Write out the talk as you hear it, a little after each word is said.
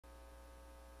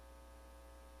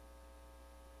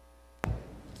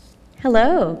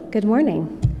Hello, good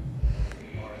morning.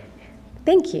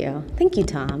 Thank you. Thank you,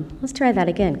 Tom. Let's try that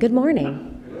again. Good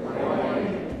morning. Good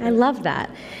morning. I love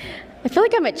that. I feel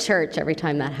like I'm at church every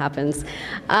time that happens.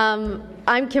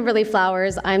 I'm Kimberly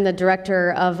Flowers. I'm the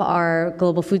director of our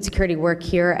global food security work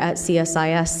here at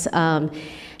CSIS.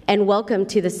 And welcome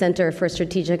to the Center for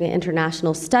Strategic and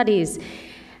International Studies.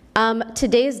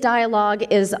 Today's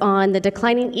dialogue is on the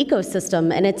declining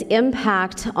ecosystem and its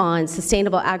impact on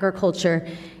sustainable agriculture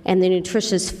and the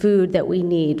nutritious food that we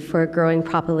need for a growing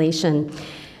population.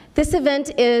 This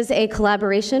event is a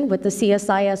collaboration with the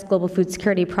CSIS Global Food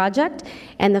Security Project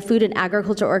and the Food and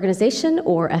Agriculture Organization,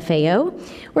 or FAO.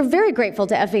 We're very grateful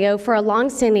to FAO for a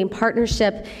long-standing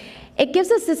partnership. It gives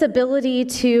us this ability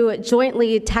to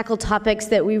jointly tackle topics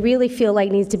that we really feel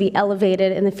like needs to be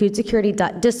elevated in the food security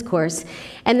discourse.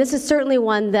 And this is certainly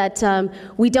one that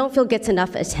we don't feel gets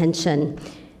enough attention.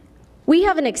 We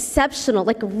have an exceptional,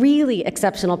 really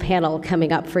exceptional panel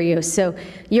coming up for you, so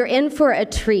you're in for a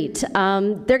treat.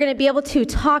 They're going to be able to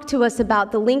talk to us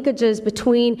about the linkages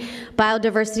between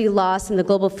biodiversity loss and the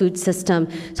global food system,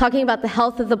 talking about the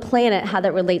health of the planet, how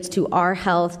that relates to our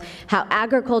health, how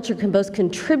agriculture can both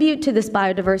contribute to this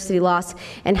biodiversity loss,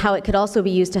 and how it could also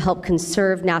be used to help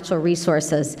conserve natural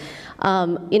resources.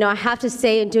 I have to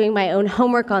say, in doing my own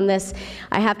homework on this,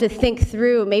 I have to think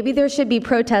through, maybe there should be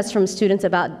protests from students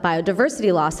about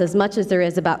biodiversity loss as much as there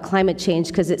is about climate change,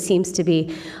 because it seems to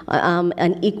be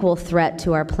an equal threat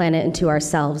to our planet and to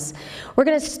ourselves. We're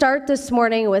going to start this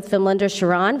morning with Vimlinder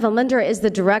Sharan. Vimlinder is the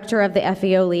director of the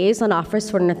FAO Liaison Office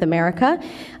for North America.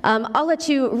 I'll let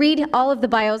you read all of the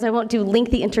bios. I won't do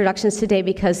lengthy introductions today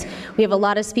because we have a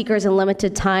lot of speakers and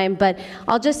limited time, but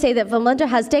I'll just say that Vimlinder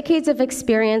has decades of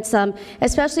experience,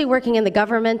 especially working in the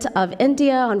government of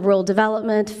India on rural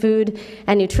development, food,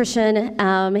 and nutrition.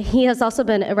 He has also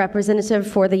been a representative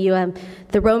for the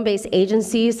Rome-based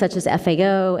agencies such as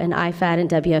FAO and IFAD and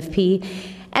WFP.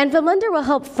 And Vimlinder will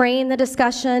help frame the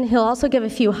discussion. He'll also give a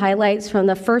few highlights from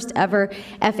the first ever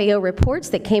FAO reports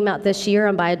that came out this year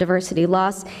on biodiversity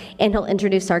loss, and he'll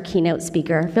introduce our keynote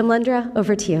speaker. Vimlinder,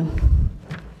 over to you.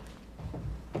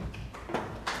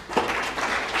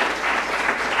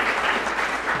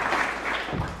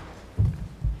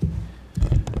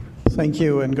 Thank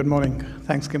you and good morning.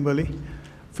 Thanks, Kimberly.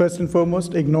 First and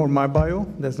foremost, ignore my bio.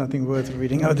 There's nothing worth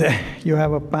reading out there. You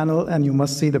have a panel and you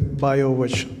must see the bio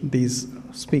which these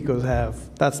speakers have.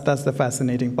 That's the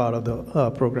fascinating part of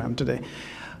the program today.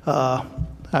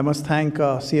 I must thank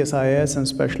CSIS and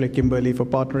especially Kimberly for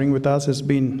partnering with us. It's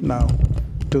been now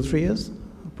 2-3 years,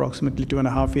 approximately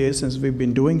 2.5 years since we've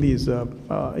been doing these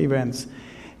events,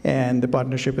 and the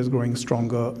partnership is growing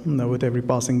stronger with every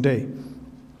passing day.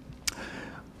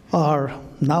 Our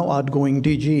now outgoing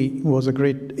DG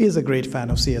is a great fan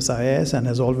of CSIS and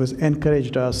has always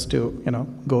encouraged us to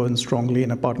go in strongly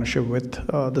in a partnership with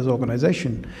this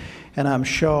organization. And I'm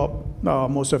sure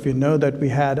most of you know that we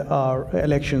had our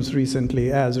elections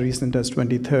recently, as recent as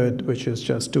 23rd, which is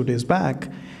just 2 days back.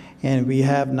 And we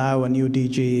have now a new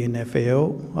DG in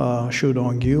FAO, Xu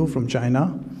Dongyu from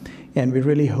China. And we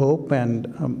really hope,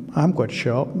 and I'm quite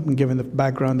sure, given the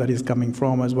background that he's coming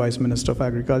from as Vice Minister of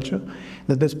Agriculture,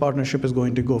 that this partnership is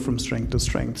going to go from strength to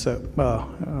strength. So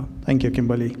thank you,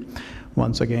 Kimberly,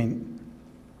 once again.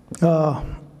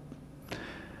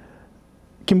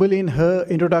 Kimberly, in her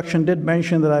introduction, did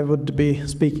mention that I would be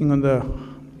speaking on the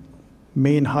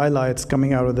main highlights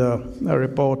coming out of the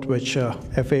report which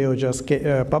FAO just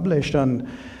published on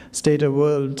State of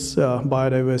World's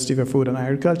Biodiversity for Food and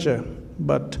Agriculture.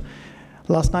 But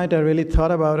last night I really thought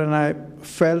about it, and I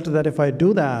felt that if I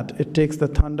do that, it takes the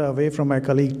thunder away from my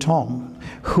colleague Tom,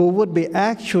 who would be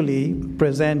actually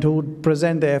present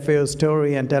the FAO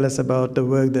story and tell us about the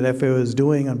work that FAO is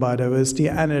doing on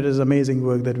biodiversity, and it is amazing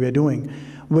work that we are doing,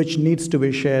 which needs to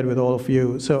be shared with all of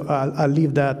you. So I'll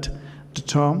leave that to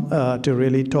Tom to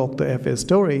really talk the FAO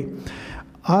story.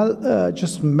 I'll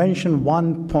just mention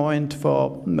one point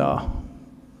for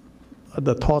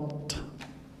the thought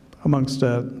amongst,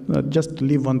 just to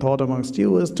leave one thought amongst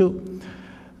you, is to,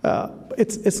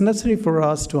 it's necessary for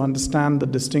us to understand the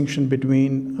distinction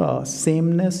between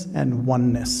sameness and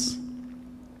oneness.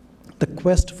 The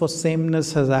quest for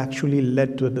sameness has actually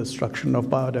led to the destruction of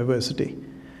biodiversity.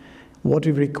 What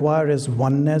we require is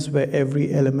oneness, where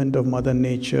every element of Mother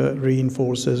Nature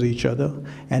reinforces each other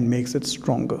and makes it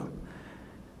stronger.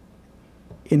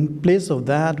 In place of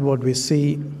that, what we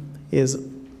see is,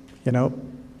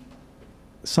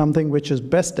 something which is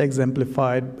best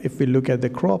exemplified if we look at the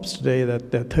crops today,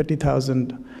 that there are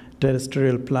 30,000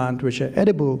 terrestrial plants which are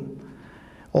edible,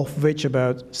 of which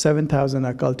about 7,000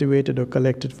 are cultivated or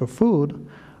collected for food,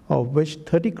 of which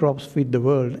 30 crops feed the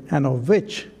world, and of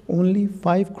which only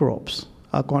 5 crops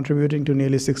are contributing to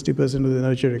nearly 60% of the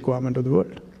energy requirement of the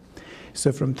world.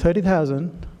 So from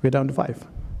 30,000, we're down to 5.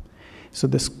 So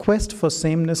this quest for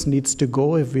sameness needs to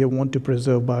go if we want to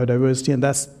preserve biodiversity, and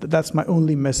that's my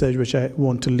only message which I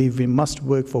want to leave. We must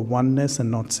work for oneness and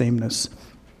not sameness.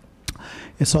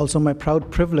 It's also my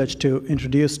proud privilege to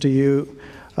introduce to you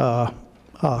our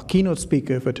keynote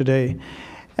speaker for today,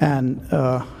 and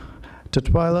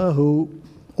Tatwila, who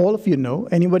all of you know.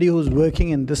 Anybody who's working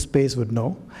in this space would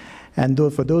know. And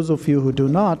for those of you who do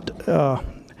not,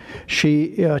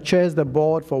 she chairs the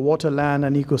board for Water, Land,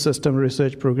 and Ecosystem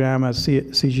Research Program at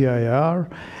CGIAR,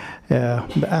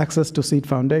 the Access to Seed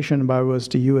Foundation,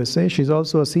 Biodiversity USA. She's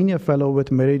also a senior fellow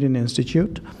with Meridian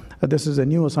Institute. This is a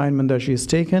new assignment that she's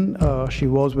taken. She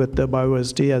was with the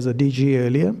Biodiversity as a DG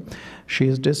earlier. She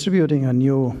is distributing her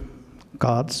new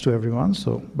cards to everyone,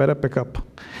 so better pick up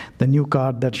the new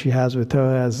card that she has with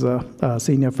her as a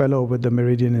senior fellow with the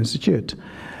Meridian Institute.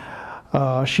 We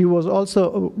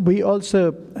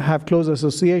also have close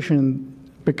association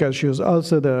because she was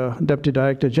also the Deputy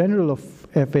Director General of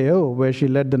FAO, where she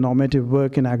led the normative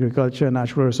work in agriculture,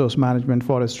 natural resource management,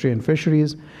 forestry, and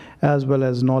fisheries, as well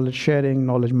as knowledge sharing,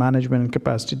 knowledge management, and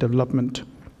capacity development.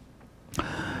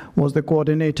 Was the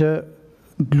coordinator,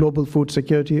 Global Food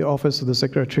Security Office of the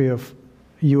Secretary of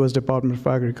U.S. Department of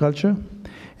Agriculture,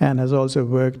 and has also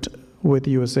worked with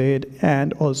USAID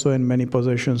and also in many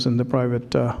positions in the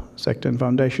private sector and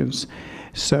foundations.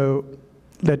 So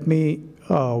let me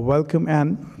welcome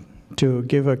Anne to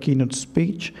give her keynote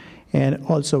speech, and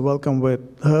also welcome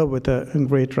her with a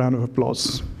great round of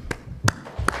applause.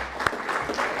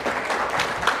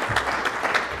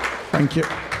 Thank you.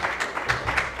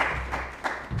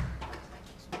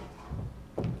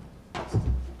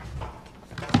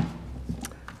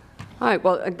 All right,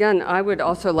 well, again, I would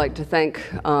also like to thank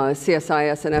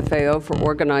CSIS and FAO for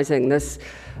organizing this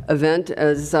event.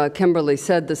 As Kimberly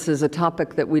said, this is a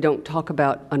topic that we don't talk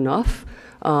about enough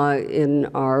in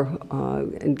our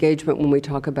engagement when we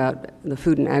talk about the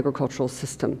food and agricultural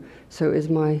system. So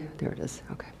there it is,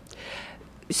 okay.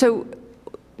 So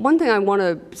one thing I want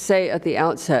to say at the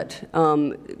outset,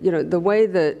 the way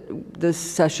that this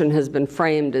session has been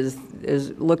framed is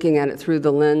looking at it through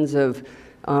the lens of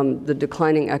the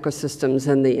declining ecosystems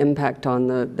and the impact on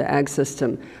the ag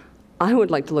system. I would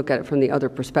like to look at it from the other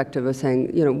perspective of saying,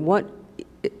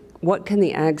 what can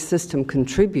the ag system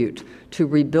contribute to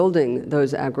rebuilding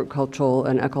those agricultural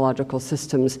and ecological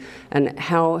systems, and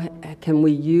how can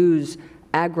we use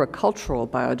agricultural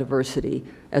biodiversity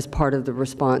as part of the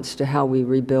response to how we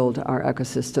rebuild our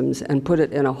ecosystems and put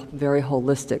it in a very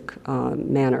holistic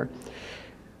manner.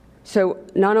 So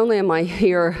not only am I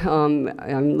here,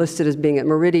 I'm listed as being at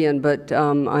Meridian, but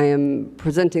I am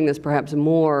presenting this perhaps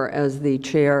more as the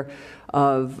chair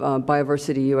of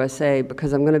Biodiversity USA,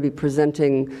 because I'm going to be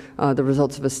presenting the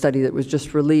results of a study that was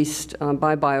just released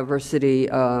by Biodiversity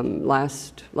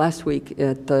last week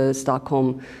at the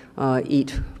Stockholm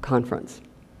EAT conference.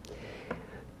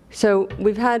 So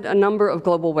we've had a number of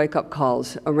global wake-up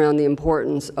calls around the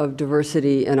importance of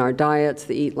diversity in our diets.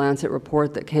 The Eat Lancet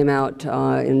report that came out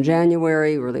in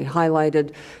January really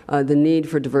highlighted the need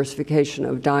for diversification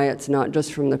of diets, not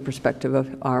just from the perspective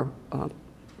of our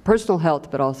personal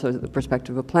health, but also the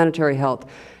perspective of planetary health.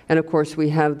 And of course, we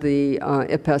have the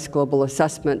IPES global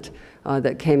assessment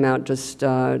that came out just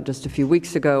a few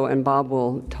weeks ago, and Bob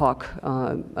will talk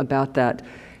about that.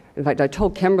 In fact, I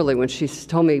told Kimberly when she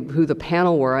told me who the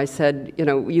panel were, I said,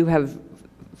 you have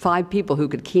 5 people who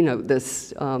could keynote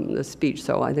this speech,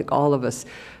 so I think all of us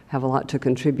have a lot to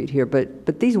contribute here.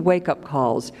 But these wake-up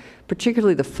calls,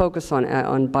 particularly the focus on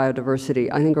biodiversity,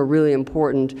 I think are really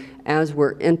important as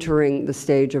we're entering the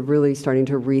stage of really starting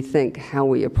to rethink how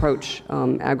we approach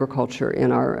agriculture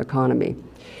in our economy.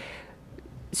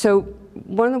 So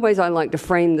one of the ways I like to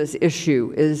frame this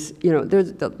issue is,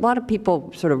 there's a lot of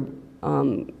people sort of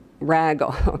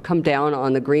come down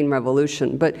on the Green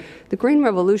Revolution, but the Green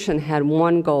Revolution had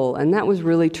one goal, and that was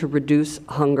really to reduce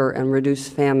hunger and reduce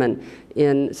famine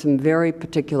in some very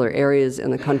particular areas in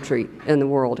the country, in the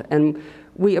world. And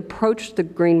we approached the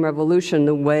Green Revolution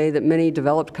the way that many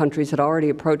developed countries had already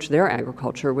approached their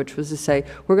agriculture, which was to say,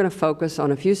 we're going to focus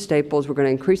on a few staples, we're going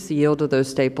to increase the yield of those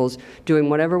staples, doing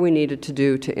whatever we needed to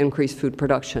do to increase food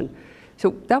production.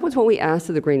 So that was what we asked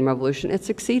of the Green Revolution. It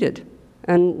succeeded.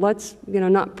 And let's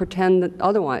not pretend that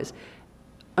otherwise.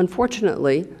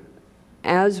 Unfortunately,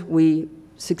 as we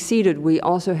succeeded, we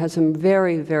also had some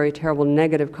very, very terrible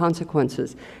negative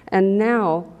consequences. And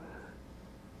now,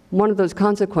 one of those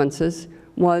consequences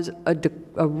was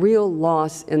a real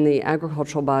loss in the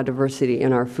agricultural biodiversity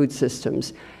in our food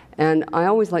systems. And I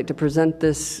always like to present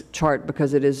this chart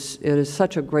because it is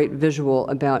such a great visual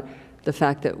about the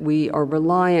fact that we are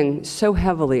relying so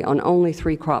heavily on only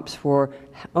 3 crops for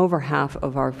over half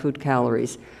of our food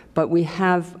calories. But we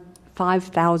have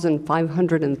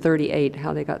 5,538,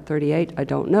 how they got 38, I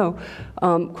don't know,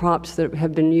 crops that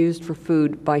have been used for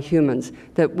food by humans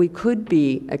that we could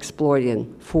be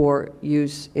exploiting for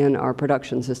use in our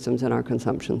production systems and our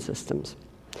consumption systems.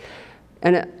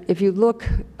 And if you look,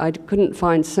 I couldn't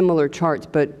find similar charts,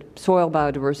 but soil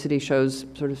biodiversity shows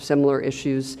sort of similar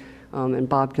issues, and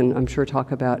Bob can, I'm sure,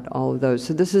 talk about all of those.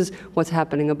 So this is what's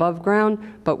happening above ground,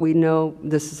 but we know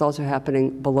this is also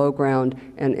happening below ground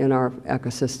and in our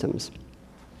ecosystems.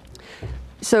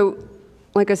 So,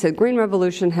 like I said, Green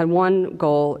Revolution had one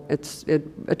goal. It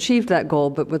achieved that goal,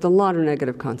 but with a lot of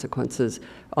negative consequences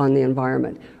on the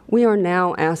environment. We are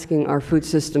now asking our food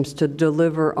systems to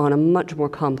deliver on a much more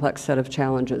complex set of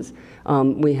challenges.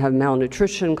 We have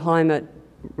malnutrition, climate,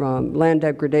 land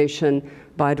degradation,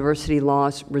 biodiversity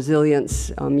loss,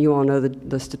 resilience. You all know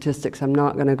the statistics. I'm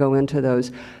not going to go into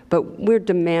those. But we're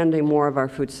demanding more of our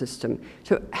food system.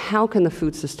 So how can the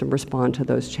food system respond to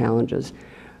those challenges?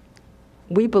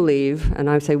 We believe, and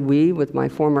I say we with my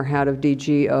former hat of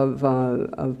DG of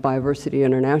Biodiversity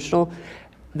International,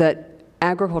 that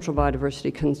agricultural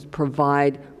biodiversity can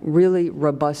provide really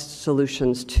robust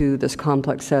solutions to this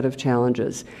complex set of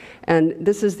challenges. And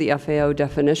this is the FAO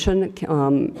definition,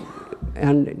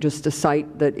 and just to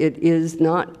cite that it is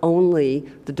not only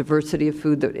the diversity of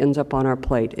food that ends up on our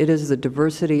plate, it is the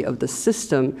diversity of the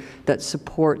system that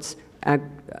supports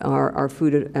our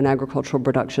food and agricultural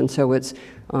production. So it's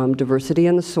diversity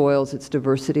in the soils, it's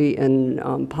diversity in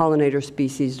pollinator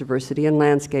species, diversity in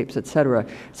landscapes, et cetera.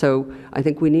 So I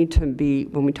think we need to be,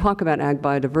 when we talk about ag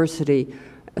biodiversity,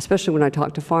 especially when I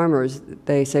talk to farmers,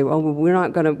 they say, "Oh, well, we're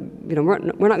not going to,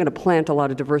 we're not going to plant a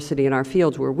lot of diversity in our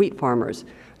fields. We're wheat farmers."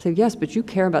 I say, "Yes, but you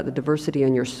care about the diversity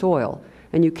in your soil,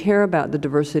 and you care about the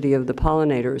diversity of the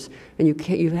pollinators, and you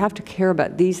have to care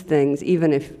about these things,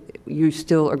 even if you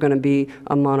still are going to be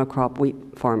a monocrop wheat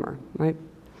farmer, right?"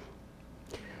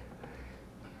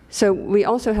 So we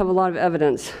also have a lot of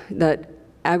evidence that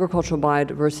agricultural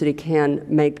biodiversity can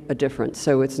make a difference.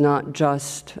 So it's not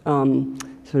just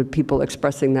sort of people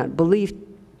expressing that belief,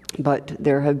 but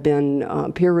there have been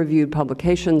peer-reviewed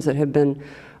publications that have been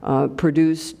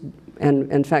produced,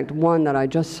 and in fact one that I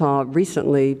just saw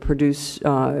recently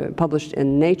published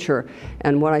in Nature.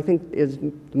 And what I think is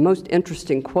the most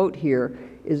interesting quote here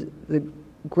is the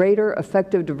greater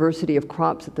effective diversity of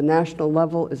crops at the national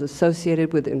level is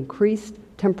associated with increased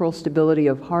temporal stability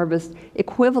of harvest,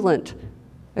 equivalent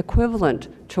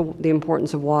to the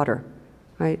importance of water,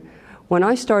 right? When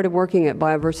I started working at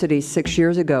Biodiversity 6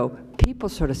 years ago, people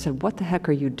sort of said, "What the heck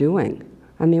are you doing?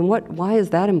 I mean, why is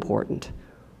that important?"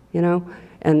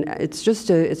 And it's just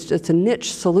a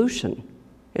niche solution.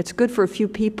 It's good for a few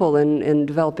people in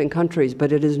developing countries,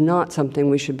 but it is not something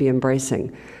we should be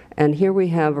embracing. And here we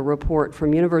have a report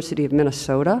from University of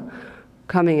Minnesota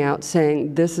coming out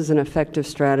saying this is an effective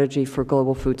strategy for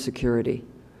global food security.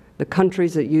 The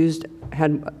countries that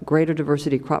had greater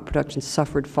diversity crop production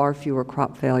suffered far fewer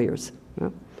crop failures.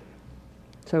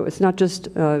 So it's not just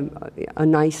a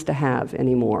nice to have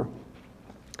anymore.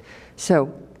 So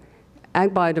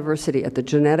ag biodiversity at the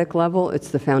genetic level,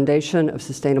 it's the foundation of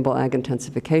sustainable ag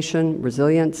intensification,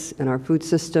 resilience in our food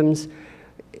systems.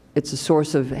 It's a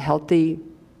source of healthy,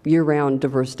 year-round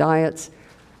diverse diets.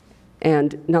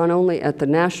 And not only at the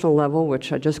national level,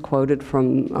 which I just quoted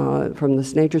from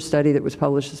this Nature study that was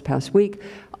published this past week,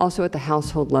 also at the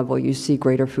household level, you see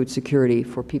greater food security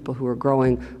for people who are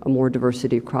growing a more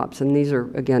diversity of crops. And these are,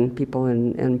 again, people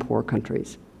in poor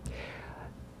countries.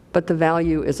 But the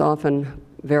value is often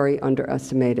very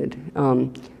underestimated.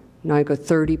 NICA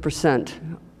 30%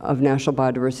 of national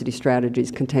biodiversity strategies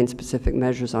contain specific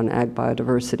measures on ag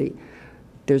biodiversity.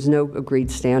 There's no agreed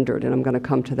standard, and I'm going to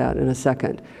come to that in a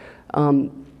second.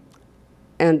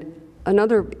 And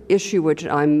another issue which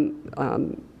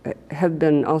have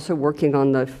been also working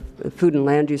on the Food and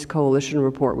Land Use Coalition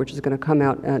report, which is going to come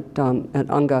out at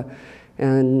UNGA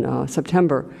in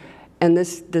September. And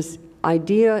this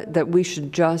idea that we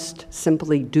should just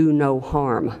simply do no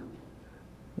harm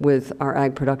with our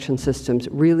ag production systems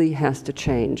really has to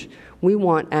change. We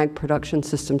want ag production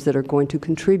systems that are going to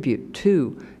contribute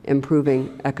to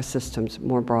improving ecosystems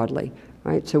more broadly,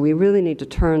 right? So we really need to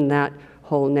turn that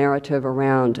whole narrative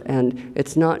around, and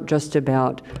it's not just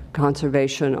about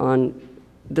conservation on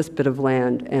this bit of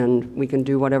land and we can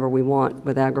do whatever we want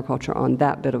with agriculture on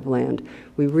that bit of land.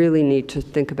 We really need to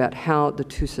think about how the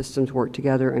two systems work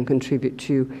together and contribute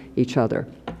to each other.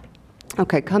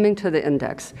 Okay, coming to the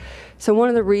index. So one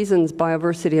of the reasons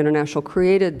Biodiversity International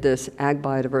created this Ag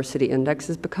Biodiversity Index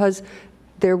is because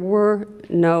there were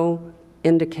no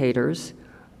indicators,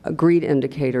 agreed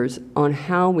indicators, on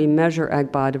how we measure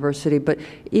ag biodiversity, but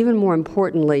even more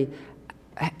importantly,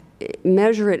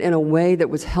 measure it in a way that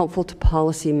was helpful to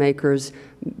policymakers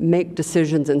make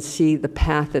decisions and see the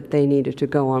path that they needed to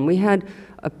go on. We had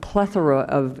a plethora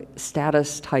of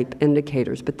status-type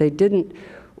indicators, but they didn't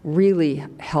really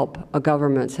help a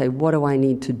government say, what do I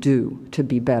need to do to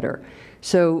be better?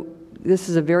 So this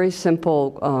is a very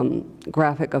simple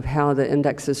graphic of how the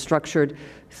index is structured.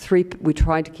 We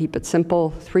tried to keep it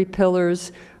simple. 3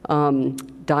 pillars,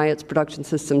 diets, production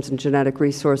systems, and genetic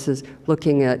resources,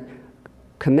 looking at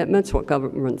commitments, what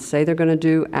governments say they're going to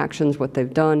do, actions, what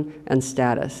they've done, and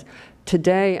status.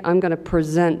 Today, I'm going to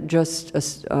present just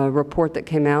a report that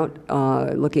came out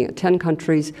looking at 10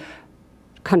 countries.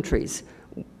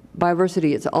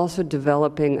 Biodiversity is also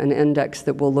developing an index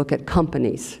that will look at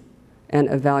companies and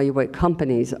evaluate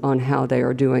companies on how they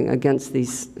are doing against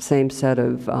these same set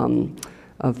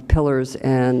of pillars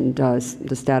and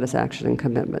the status, action, and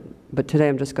commitment. But today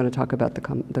I'm just going to talk about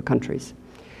the countries.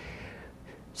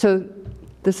 So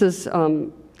this is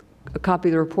a copy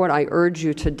of the report. I urge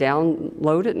you to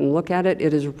download it and look at it.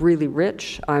 It is really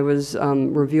rich. I was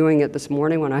reviewing it this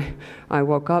morning when I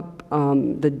woke up.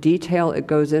 The detail it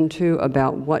goes into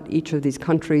about what each of these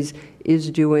countries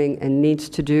is doing and needs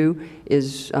to do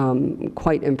is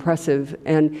quite impressive.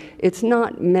 And it's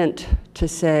not meant to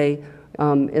say,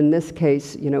 in this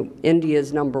case, you know,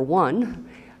 India's #1,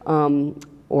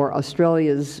 or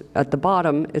Australia's at the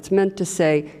bottom. It's meant to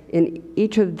say in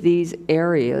each of these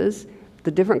areas,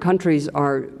 the different countries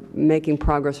are making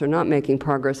progress or not making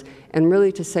progress, and really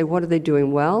to say what are they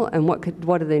doing well and what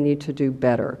do they need to do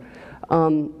better.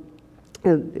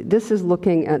 This is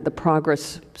looking at the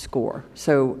progress score.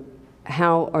 So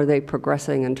how are they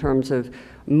progressing in terms of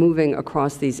moving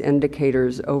across these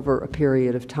indicators over a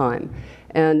period of time?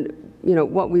 And you know,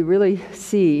 what we really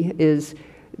see is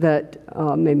that,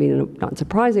 maybe in a not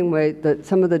surprising way, that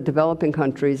some of the developing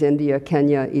countries, India,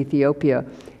 Kenya, Ethiopia,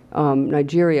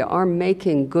 Nigeria, are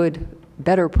making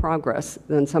better progress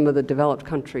than some of the developed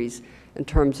countries in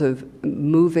terms of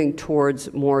moving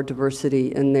towards more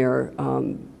diversity in their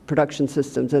production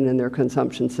systems and in their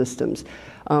consumption systems.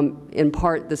 In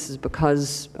part, this is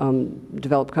because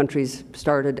developed countries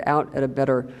started out at a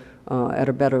better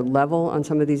level on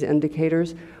some of these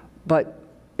indicators, but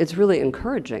it's really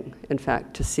encouraging, in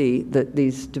fact, to see that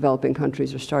these developing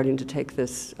countries are starting to take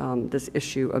this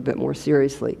issue a bit more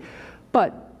seriously.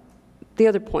 But the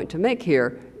other point to make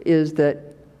here is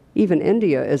that even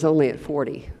India is only at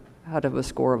 40 out of a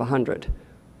score of 100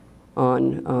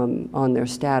 on their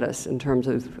status in terms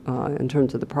of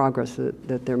the progress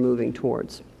that they're moving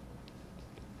towards.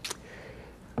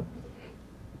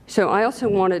 So I also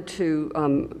wanted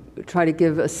to try to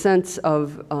give a sense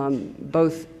of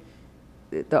both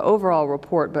the overall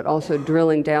report, but also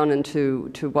drilling down into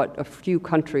what a few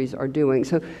countries are doing.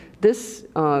 So this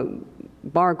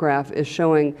bar graph is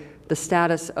showing the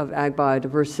status of ag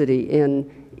biodiversity in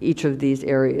each of these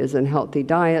areas, and healthy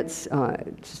diets,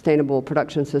 sustainable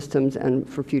production systems, and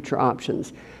for future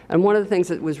options. And one of the things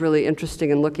that was really interesting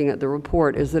in looking at the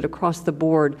report is that across the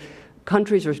board,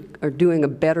 countries are doing a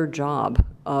better job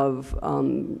of,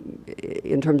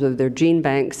 in terms of their gene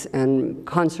banks and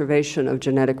conservation of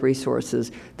genetic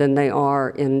resources than they are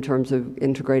in terms of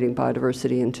integrating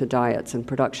biodiversity into diets and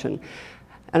production.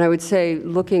 And I would say,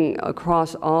 looking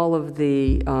across all of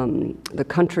the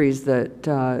countries that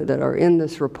are in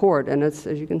this report, and it's,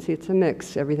 as you can see, it's a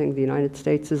mix. Everything, the United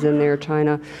States is in there,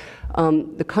 China.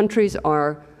 The countries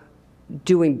are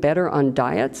doing better on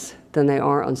diets than they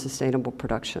are on sustainable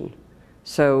production.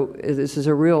 So this is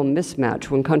a real mismatch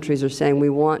when countries are saying we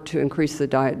want to increase the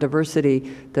diet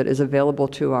diversity that is available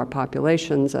to our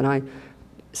populations, and I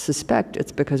suspect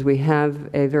it's because we have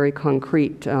a very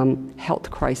concrete health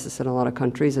crisis in a lot of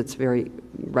countries. It's very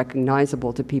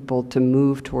recognizable to people to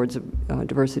move towards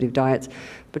diversity of diets,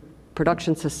 but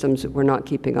production systems, we're not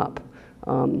keeping up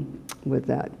with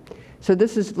that. So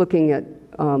this is looking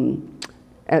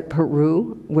at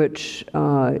Peru, which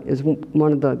is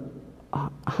one of the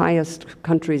highest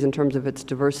countries in terms of its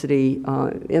diversity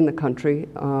in the country,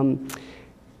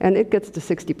 and it gets to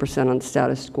 60% on the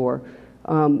status score.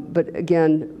 But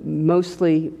again,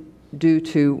 mostly due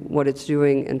to what it's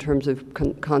doing in terms of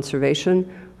conservation.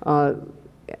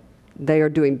 They are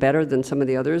doing better than some of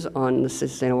the others on the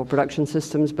sustainable production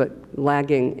systems, but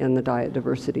lagging in the diet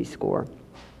diversity score.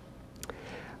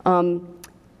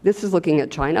 This is looking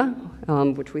at China,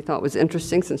 which we thought was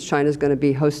interesting since China is going to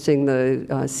be hosting the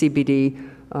CBD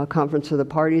Conference of the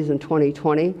Parties in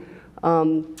 2020.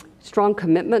 Strong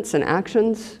commitments and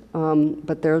actions,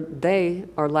 but they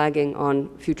are lagging on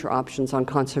future options on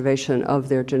conservation of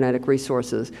their genetic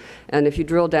resources. And if you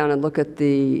drill down and look at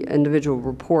the individual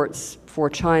reports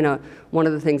for China, one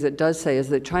of the things it does say is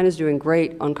that China's doing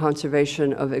great on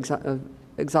conservation of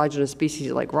exogenous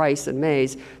species like rice and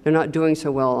maize. They're not doing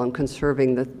so well on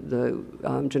conserving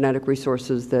the genetic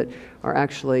resources that are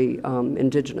actually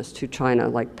indigenous to China,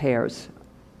 like pears.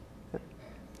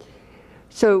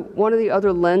 So one of the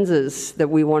other lenses that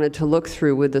we wanted to look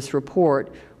through with this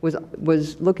report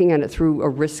was looking at it through a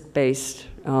risk-based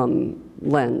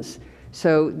lens.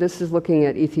 So this is looking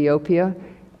at Ethiopia,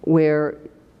 where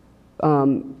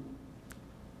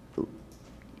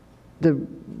the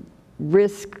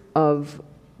risk of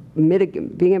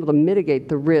being able to mitigate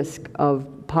the risk of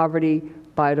poverty,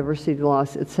 biodiversity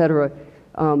loss, et cetera,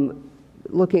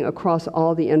 looking across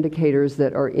all the indicators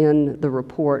that are in the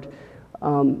report,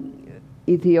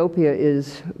 Ethiopia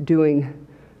is doing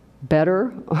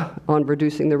better on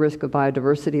reducing the risk of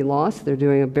biodiversity loss. They're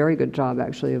doing a very good job,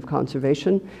 actually, of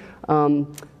conservation,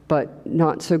 but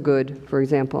not so good, for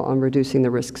example, on reducing the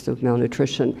risks of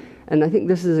malnutrition. And I think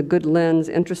this is a good lens,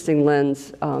 interesting lens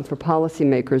for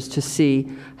policymakers to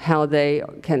see how they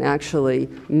can actually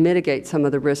mitigate some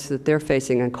of the risks that they're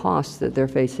facing and costs that they're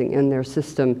facing in their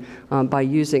system by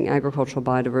using agricultural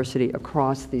biodiversity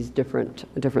across these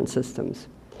different systems.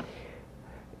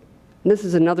 This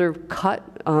is another cut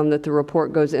that the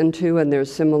report goes into, and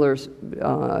there's similar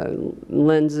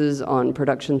lenses on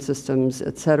production systems,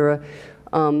 et cetera.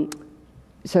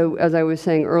 So as I was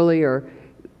saying earlier,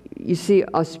 you see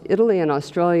Italy and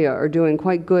Australia are doing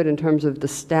quite good in terms of the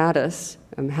status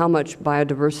and how much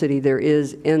biodiversity there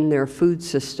is in their food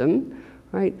system,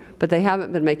 right? But they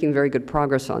haven't been making very good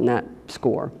progress on that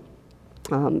score.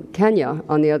 Kenya,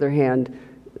 on the other hand,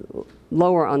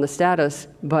 lower on the status,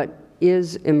 but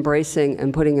is embracing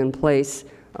and putting in place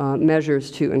measures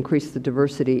to increase the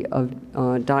diversity of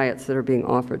diets that are being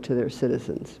offered to their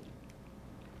citizens.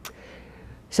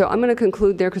 So I'm going to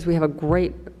conclude there because we have a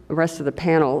great rest of the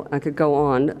panel. I could go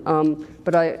on,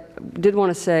 but I did want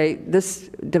to say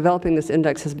developing this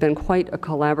index has been quite a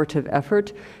collaborative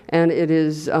effort, and it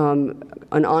is an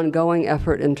ongoing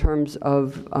effort in terms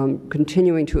of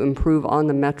continuing to improve on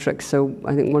the metrics. So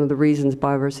I think one of the reasons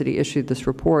Biodiversity issued this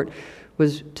report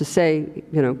was to say,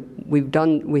 you know,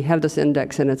 we have this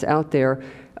index and it's out there,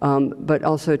 but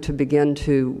also to begin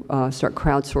to start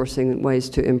crowdsourcing ways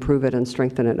to improve it and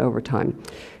strengthen it over time.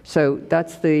 So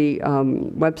that's the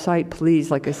website.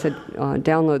 Please, like I said,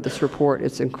 download this report.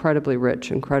 It's incredibly rich,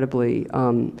 incredibly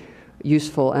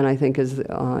useful, and I think is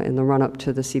in the run-up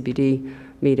to the CBD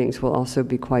meetings will also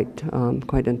be quite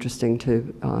interesting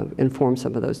to inform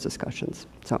some of those discussions.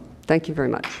 So thank you very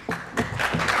much.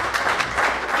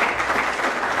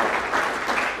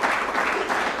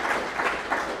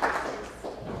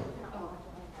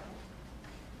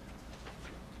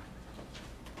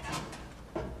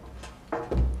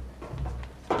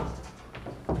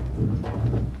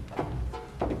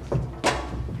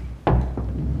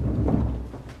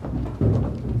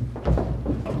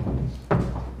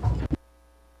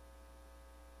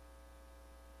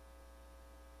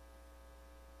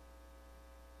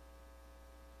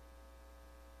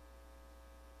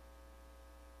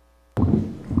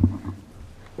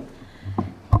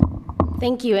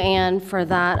 Thank you, Anne, for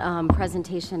that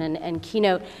presentation and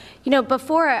keynote. You know,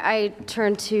 before I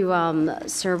turn to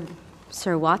Sir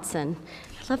Watson,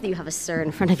 I love that you have a sir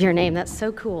in front of your name. That's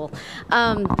so cool.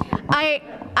 I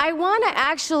want to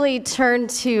actually turn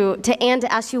to Anne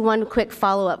to ask you one quick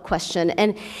follow-up question,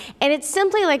 and it's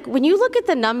simply like when you look at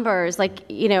the numbers, like,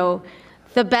 you know,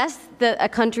 the best that a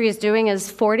country is doing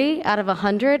is 40 out of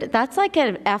 100. That's like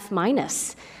an F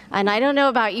minus. And I don't know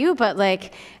about you, but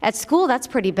like at school, that's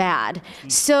pretty bad.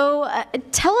 So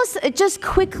tell us just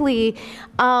quickly,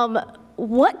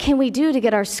 what can we do to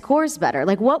get our scores better?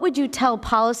 Like, what would you tell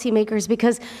policymakers?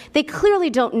 Because they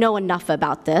clearly don't know enough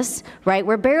about this, right?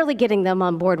 We're barely getting them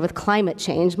on board with climate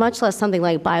change, much less something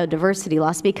like biodiversity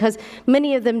loss, because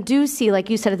many of them do see,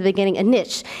 like you said at the beginning, a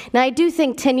niche. Now, I do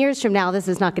think 10 years from now, this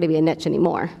is not going to be a niche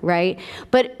anymore, right?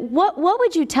 But what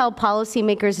would you tell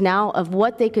policymakers now of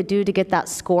what they could do to get that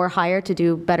score higher to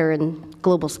do better in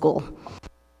global school?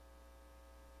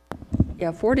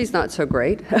 Yeah, 40 is not so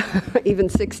great. Even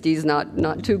 60 is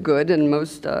not too good in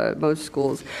most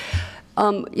schools.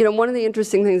 You know, one of the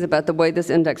interesting things about the way this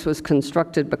index was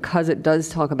constructed, because it does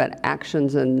talk about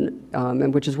actions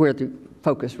and which is where the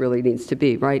focus really needs to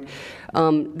be, right?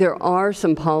 There are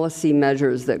some policy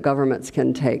measures that governments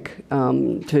can take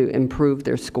to improve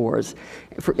their scores.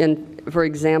 For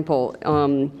example,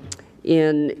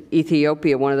 In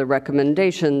Ethiopia, one of the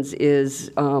recommendations is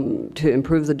to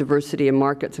improve the diversity in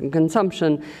markets and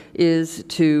consumption, is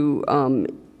to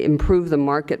improve the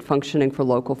market functioning for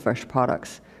local fresh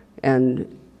products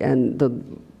and the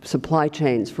supply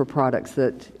chains for products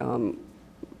that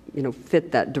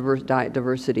fit that diet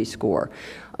diversity score.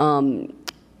 In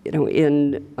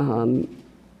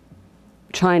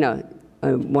China,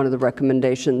 one of the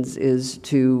recommendations is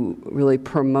to really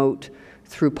promote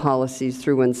through policies,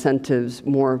 through incentives,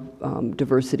 more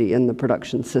diversity in the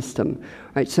production system.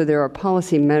 Right? So there are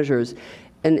policy measures,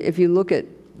 and if you look at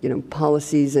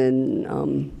policies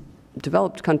in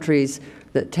developed countries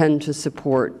that tend to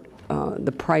support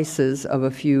the prices of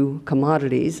a few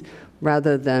commodities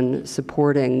rather than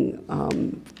supporting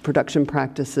production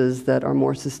practices that are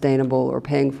more sustainable or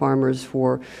paying farmers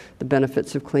for the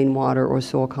benefits of clean water or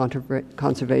soil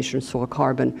conservation, soil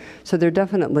carbon. So there are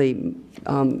definitely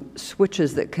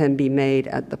switches that can be made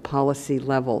at the policy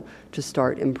level to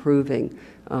start improving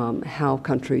how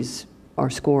countries are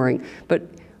scoring. But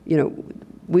you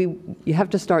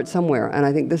have to start somewhere, and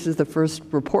I think this is the first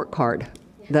report card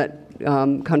that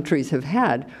countries have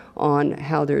had on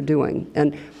how they're doing.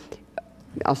 And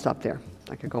I'll stop there.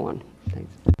 I could go on.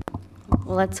 Thanks.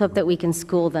 Well, let's hope that we can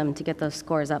school them to get those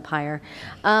scores up higher.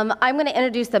 I'm going to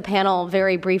introduce the panel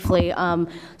very briefly.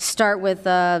 Start with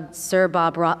Sir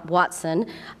Bob Watson.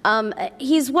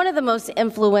 He's one of the most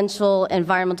influential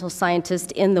environmental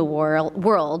scientists in the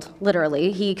world,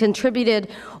 literally. He contributed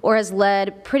or has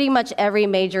led pretty much every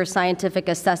major scientific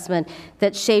assessment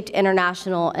that shaped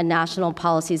international and national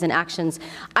policies and actions.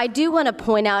 I do want to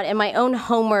point out in my own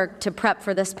homework to prep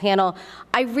for this panel,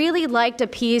 I really liked a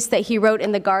piece that he wrote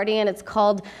in The Guardian. It's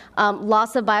called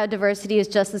Loss of Biodiversity is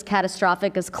Just as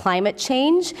Catastrophic as Climate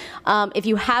Change. If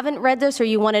you haven't read this or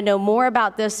you want to know more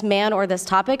about this man or this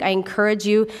topic, I encourage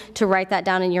you to write that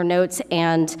down in your notes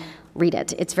and read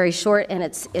it. It's very short and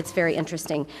it's very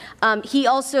interesting. He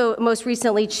also most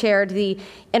recently chaired the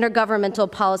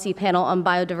Intergovernmental Policy Panel on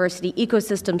Biodiversity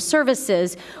Ecosystem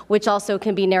Services, which also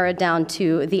can be narrowed down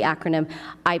to the acronym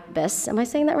IPBES. Am I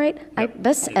saying that right? Yep.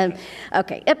 IPBES?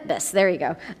 Okay, IPBES, there you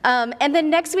go. And then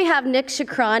next we have Nick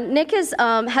Chakran. Nick has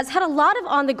had a lot of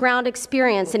on-the-ground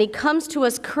experience, and he comes to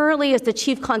us currently as the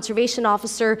Chief Conservation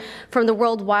Officer from the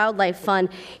World Wildlife Fund.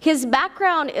 His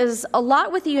background is a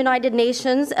lot with the United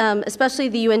Nations, especially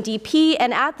the UNDP,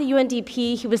 and at the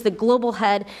UNDP, he was the global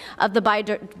head of the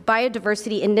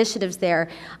biodiversity initiatives there.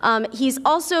 He's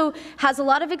also has a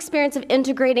lot of experience of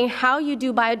integrating how you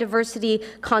do biodiversity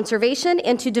conservation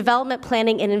into development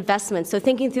planning and investment. So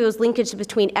thinking through those linkages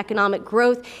between economic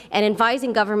growth and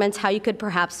advising governments how you could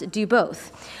perhaps do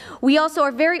both. We also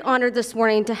are very honored this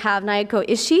morning to have Naoko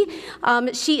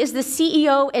Ishii. She is the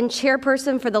CEO and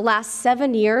chairperson for the last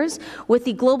 7 years with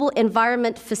the Global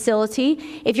Environment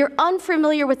Facility. If you're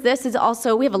unfamiliar with this, is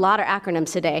also, we have a lot of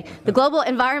acronyms today. The Global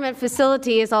Environment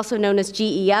Facility is also known as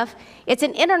GEF. It's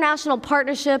an international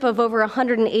partnership of over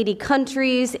 180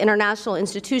 countries, international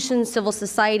institutions, civil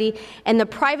society, and the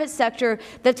private sector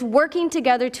that's working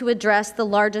together to address the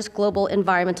largest global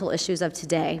environmental issues of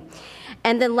today.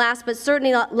 And then last but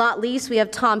certainly not least, we have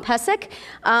Tom Pesek.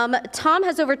 Tom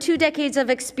has over 2 decades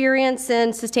of experience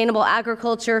in sustainable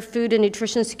agriculture, food and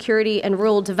nutrition security, and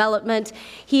rural development.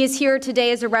 He is here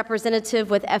today as a representative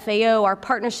with FAO, our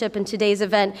partnership in today's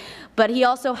event, but he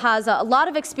also has a lot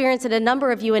of experience in a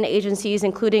number of UN agencies,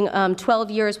 including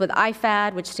 12 years with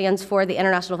IFAD, which stands for the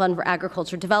International Fund for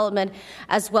Agriculture Development,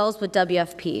 as well as with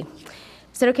WFP.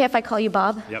 Is it okay if I call you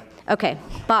Bob? Yep. Okay,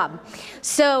 Bob.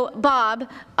 So, Bob,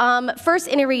 first,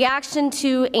 any reaction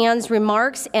to Anne's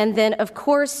remarks, and then, of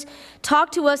course,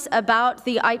 talk to us about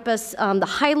the IPBES, the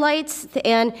highlights,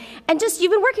 and just,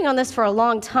 you've been working on this for a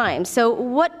long time. So,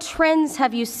 what trends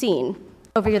have you seen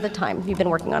over the time you've been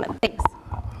working on it? Thanks.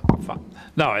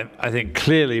 No, I think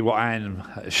clearly what Anne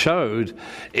showed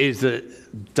is that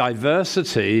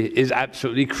diversity is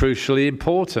absolutely crucially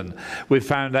important. We've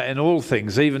found that in all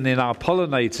things, even in our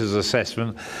pollinators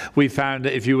assessment, we found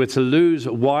that if you were to lose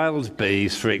wild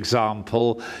bees, for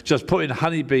example, just putting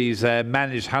honeybees there,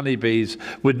 managed honeybees,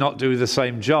 would not do the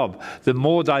same job. The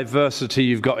more diversity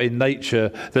you've got in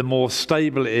nature, the more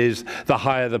stable it is, the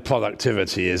higher the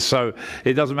productivity is. So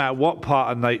it doesn't matter what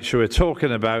part of nature we're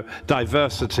talking about,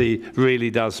 diversity really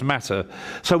does matter.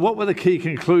 So what were the key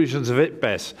conclusions of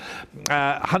IPBES?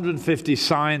 150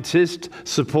 scientists,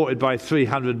 supported by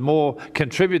 300 more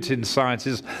contributing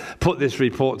scientists, put this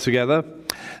report together.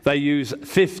 They use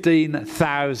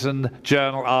 15,000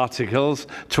 journal articles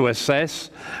to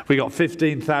assess. We got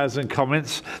 15,000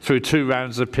 comments through 2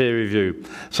 rounds of peer review.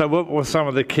 So what were some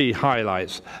of the key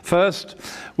highlights? First,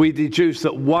 we deduced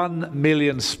that 1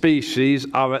 million species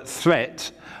are at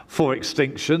threat for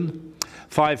extinction.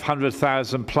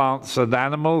 500,000 plants and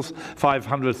animals,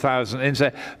 500,000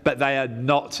 insects, but they are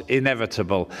not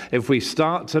inevitable. If we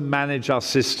start to manage our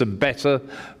system better,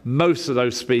 most of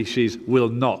those species will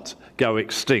not go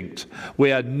extinct.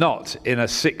 We are not in a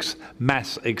 6th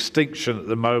mass extinction at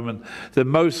the moment. The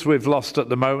most we've lost at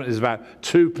the moment is about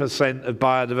 2% of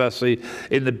biodiversity.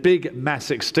 In the big mass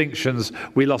extinctions,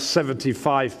 we lost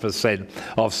 75%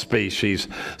 of species.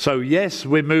 So yes,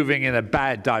 we're moving in a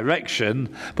bad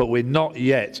direction, but we're not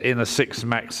yet in a 6th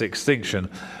mass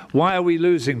extinction. Why are we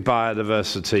losing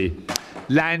biodiversity?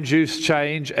 Land use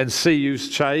change and sea use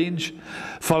change,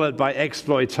 followed by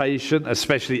exploitation,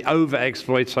 especially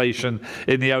over-exploitation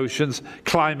in the oceans,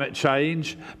 climate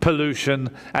change, pollution,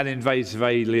 and invasive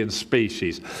alien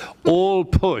species. All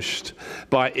pushed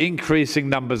by increasing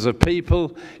numbers of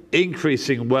people,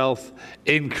 increasing wealth,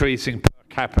 increasing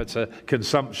capita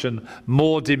consumption,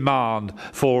 more demand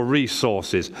for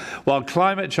resources. While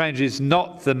climate change is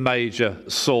not the major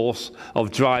source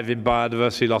of driving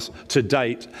biodiversity loss to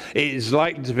date, it is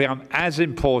likely to become as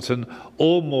important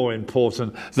or more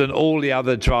important than all the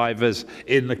other drivers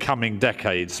in the coming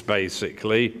decades,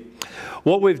 basically.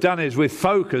 What we've done is we've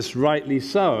focused, rightly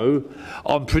so,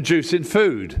 on producing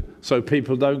food so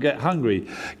people don't get hungry,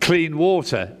 clean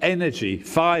water, energy,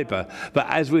 fibre. But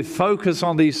as we focus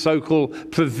on these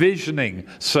so-called provisioning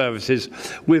services,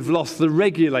 we've lost the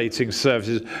regulating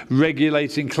services,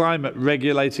 regulating climate,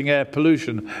 regulating air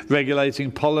pollution,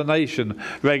 regulating pollination,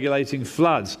 regulating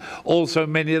floods. Also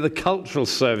many of the cultural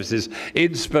services,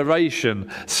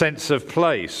 inspiration, sense of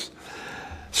place.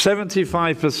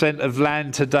 75% of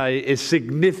land today is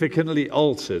significantly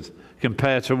altered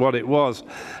compared to what it was.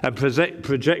 And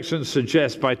projections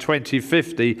suggest by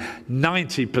 2050,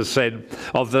 90%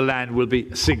 of the land will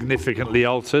be significantly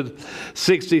altered.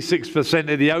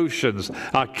 66% of the oceans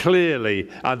are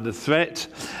clearly under threat.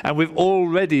 And we've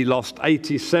already lost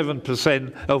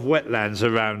 87% of wetlands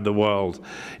around the world.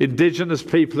 Indigenous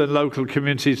people and local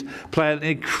communities play an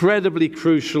incredibly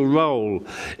crucial role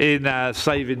in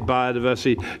saving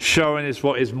biodiversity, showing us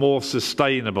what is more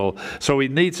sustainable. So we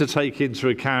need to take into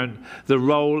account the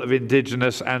role of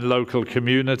indigenous and local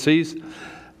communities.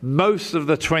 Most of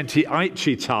the 20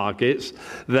 Aichi targets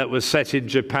that were set in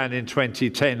Japan in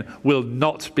 2010 will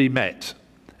not be met.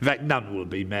 In fact, none will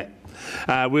be met.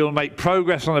 We will make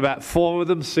progress on about 4 of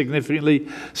them significantly,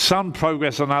 some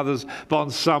progress on others, but on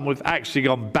some we've actually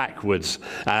gone backwards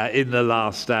in the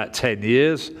last 10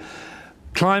 years.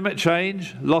 Climate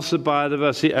change, loss of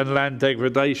biodiversity and land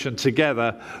degradation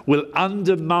together will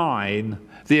undermine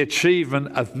the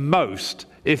achievement of most,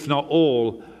 if not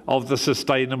all, of the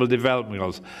Sustainable Development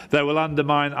Goals. They will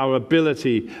undermine our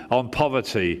ability on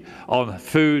poverty, on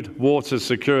food, water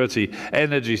security,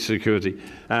 energy security,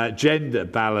 gender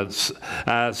balance.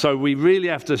 So we really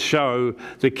have to show,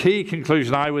 the key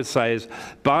conclusion I would say is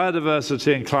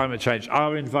biodiversity and climate change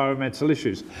are environmental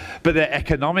issues, but they're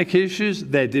economic issues,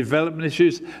 they're development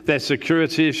issues, they're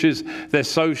security issues, they're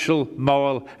social,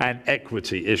 moral and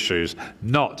equity issues,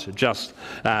 not just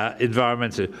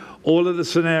environmental. All of the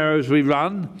scenarios we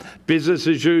run, business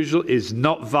as usual is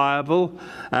not viable.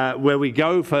 Where we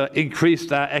go for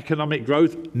increased economic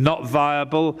growth, not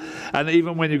viable. And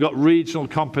even when you've got regional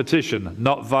competition,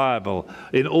 not viable.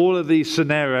 In all of these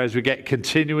scenarios, we get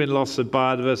continuing loss of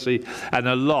biodiversity and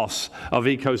a loss of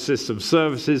ecosystem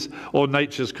services or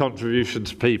nature's contribution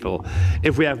to people.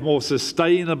 If we have more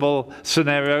sustainable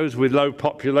scenarios with low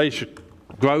population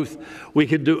growth, we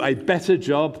can do a better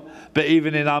job. But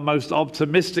even in our most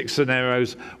optimistic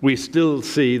scenarios, we still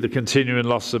see the continuing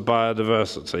loss of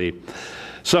biodiversity.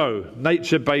 So,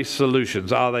 nature-based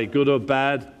solutions, are they good or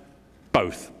bad?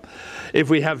 Both. If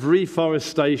we have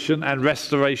reforestation and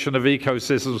restoration of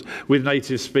ecosystems with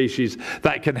native species,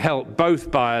 that can help both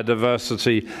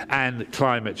biodiversity and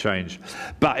climate change.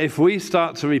 But if we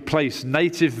start to replace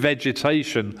native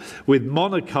vegetation with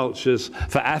monocultures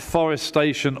for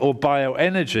afforestation or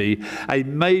bioenergy, a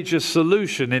major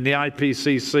solution in the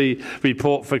IPCC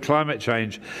report for climate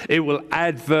change, it will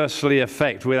adversely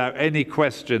affect, without any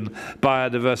question,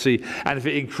 biodiversity. And if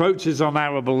it encroaches on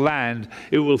arable land,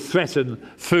 it will threaten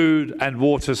food and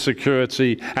water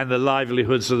security and the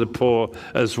livelihoods of the poor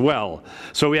as well.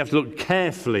 So we have to look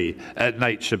carefully at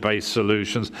nature-based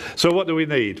solutions. So what do we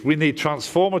need? We need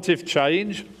transformative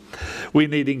change. We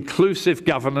need inclusive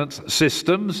governance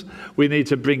systems. We need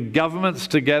to bring governments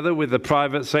together with the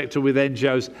private sector, with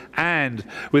NGOs, and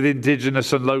with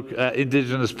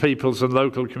indigenous peoples and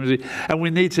local communities. And we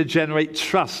need to generate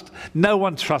trust. No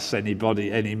one trusts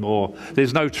anybody anymore.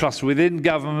 There's no trust within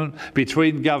government,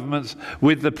 between governments,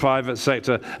 with the private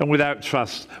sector, and without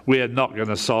trust, we are not going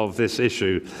to solve this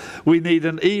issue. We need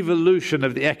an evolution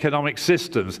of the economic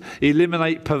systems,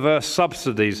 eliminate perverse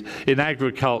subsidies in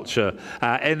agriculture,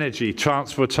 energy,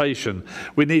 transportation.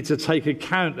 We need to take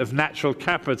account of natural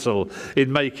capital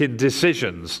in making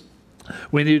decisions.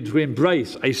 We need to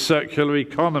embrace a circular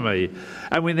economy,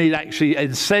 and we need actually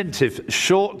incentive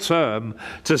short-term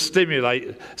to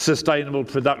stimulate sustainable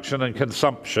production and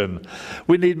consumption.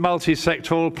 We need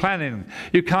multi-sectoral planning.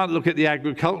 You can't look at the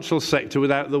agricultural sector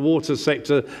without the water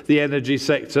sector, the energy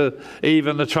sector,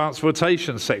 even the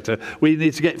transportation sector. We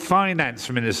need to get finance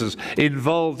ministers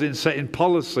involved in setting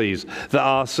policies that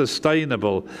are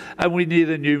sustainable, and we need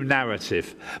a new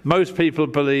narrative. Most people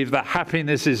believe that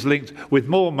happiness is linked with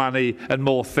more money and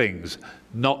more things.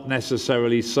 Not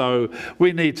necessarily so.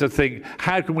 We need to think,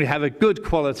 how can we have a good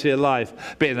quality of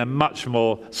life, but in a much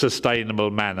more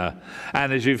sustainable manner?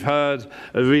 And as you've heard,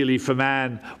 really from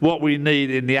Anne, what we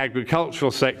need in the agricultural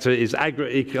sector is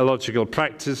agroecological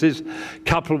practices,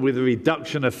 coupled with a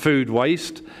reduction of food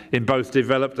waste in both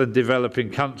developed and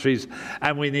developing countries.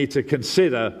 And we need to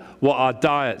consider what our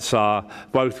diets are,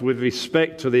 both with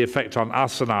respect to the effect on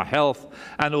us and our health,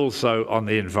 and also on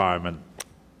the environment.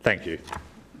 Thank you.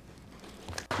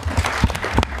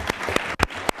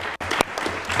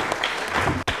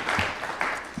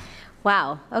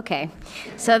 Wow, okay.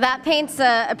 So that paints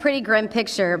a pretty grim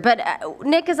picture. But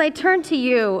Nick, as I turn to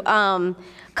you, a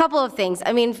couple of things.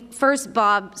 I mean, first,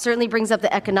 Bob certainly brings up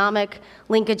the economic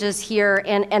linkages here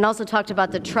and also talked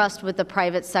about the trust with the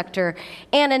private sector.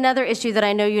 And another issue that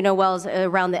I know you know well is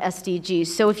around the SDGs.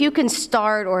 So if you can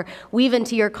start or weave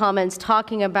into your comments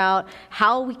talking about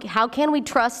how can we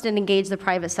trust and engage the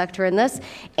private sector in this?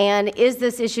 And is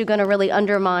this issue going to really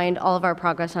undermine all of our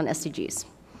progress on SDGs?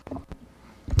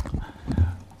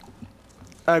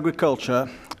 Agriculture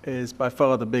is by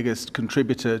far the biggest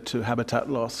contributor to habitat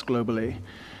loss globally.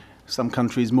 Some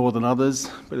countries more than others,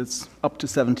 but it's up to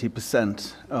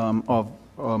 70% of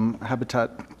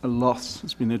habitat loss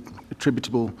has been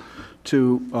attributable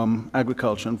to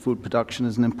agriculture, and food production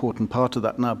is an important part of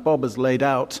that. Now, Bob has laid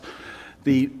out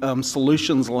the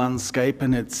solutions landscape,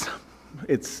 and it's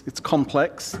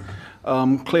complex.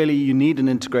 Clearly, you need an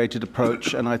integrated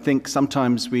approach, and I think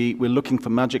sometimes we're looking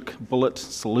for magic bullet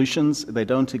solutions. They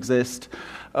don't exist.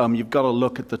 You've got to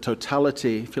look at the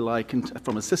totality, if you like,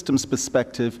 from a systems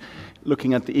perspective,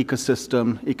 looking at the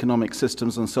ecosystem, economic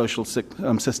systems, and social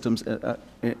systems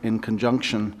in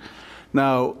conjunction.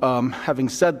 Now, having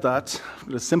said that, I'm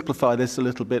going to simplify this a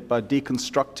little bit by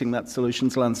deconstructing that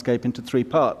solutions landscape into three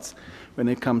parts when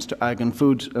it comes to ag and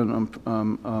food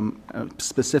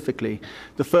specifically.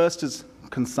 The first is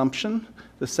consumption,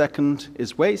 the second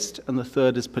is waste, and the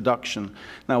third is production.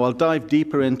 Now, I'll dive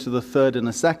deeper into the third in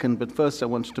a second, but first I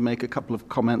wanted to make a couple of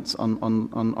comments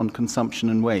on consumption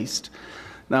and waste.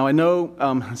 Now, I know,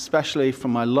 especially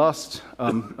from my last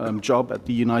job at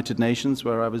the United Nations,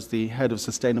 where I was the head of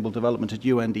sustainable development at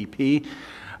UNDP,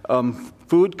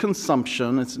 food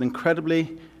consumption is an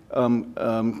incredibly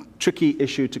tricky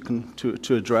issue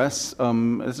to address,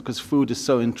 because food is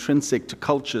so intrinsic to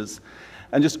cultures.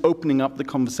 And just opening up the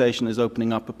conversation is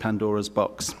opening up a Pandora's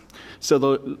box. So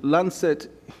the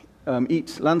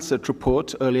Eat Lancet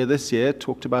report earlier this year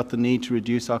talked about the need to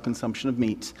reduce our consumption of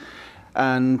meat,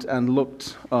 and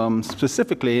looked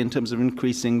specifically in terms of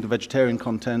increasing the vegetarian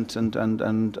content and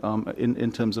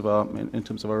in terms of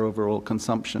our overall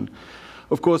consumption.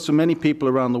 Of course, for many people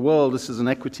around the world, this is an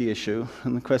equity issue,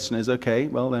 and the question is, okay,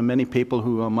 well, there are many people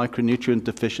who are micronutrient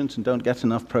deficient and don't get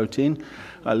enough protein.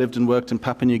 I lived and worked in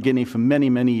Papua New Guinea for many,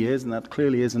 many years, and that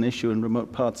clearly is an issue in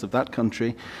remote parts of that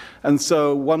country. And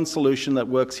so one solution that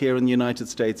works here in the United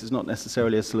States is not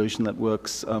necessarily a solution that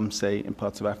works, say, in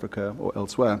parts of Africa or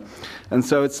elsewhere. And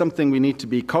so it's something we need to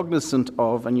be cognizant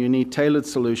of, and you need tailored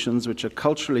solutions which are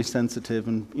culturally sensitive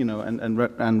and,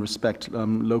 and respect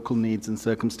local needs and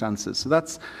circumstances. So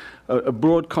that's a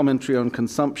broad commentary on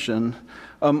consumption.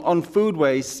 On food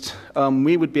waste,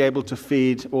 we would be able to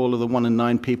feed all of the 1 in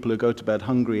 9 people who go to bed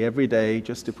hungry every day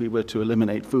just if we were to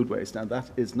eliminate food waste. Now,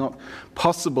 that is not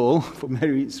possible for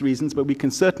various reasons, but we can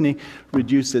certainly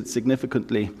reduce it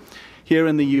significantly. Here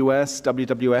in the US,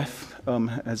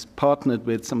 WWF has partnered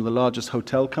with some of the largest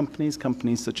hotel companies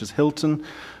such as Hilton,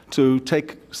 to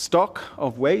take stock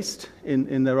of waste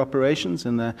in their operations,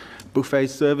 in their buffet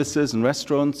services and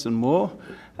restaurants and more,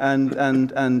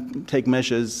 and take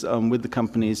measures with the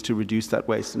companies to reduce that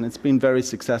waste. And it's been very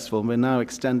successful. We're now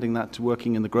extending that to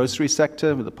working in the grocery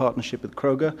sector with a partnership with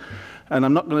Kroger. And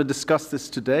I'm not going to discuss this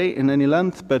today in any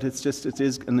length, but it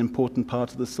is an important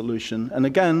part of the solution. And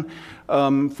again,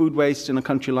 food waste in a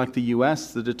country like the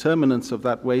US, the determinants of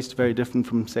that waste are very different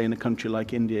from, say, in a country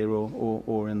like India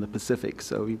or in the Pacific.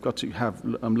 So you've got to have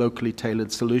locally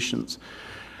tailored solutions.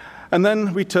 And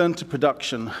then we turn to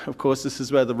production. Of course, this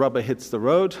is where the rubber hits the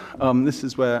road. This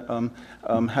is where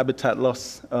habitat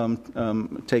loss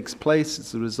takes place.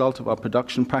 It's a result of our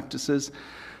production practices.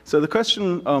 So the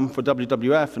question for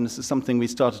WWF, and this is something we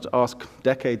started to ask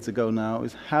decades ago now,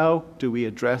 is how do we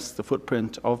address the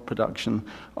footprint of production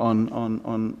on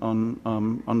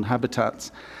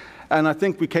habitats? And I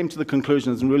think we came to the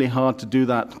conclusion it's really hard to do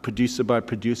that producer by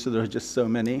producer. There are just so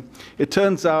many. It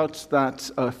turns out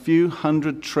that a few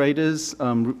hundred traders,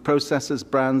 processors,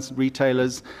 brands,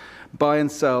 retailers buy and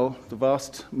sell the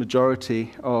vast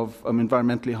majority of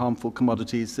environmentally harmful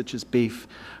commodities such as beef,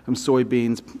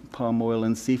 soybeans, palm oil,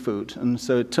 and seafood. And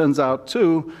so it turns out,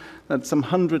 too, that some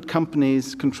 100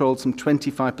 companies control some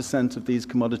 25% of these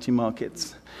commodity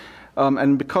markets.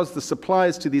 And because the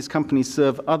suppliers to these companies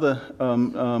serve other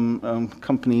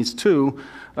companies too,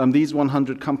 these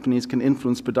 100 companies can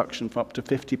influence production for up to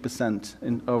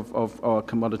 50% of our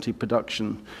commodity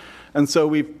production. And so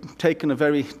we've taken a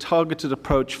very targeted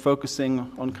approach focusing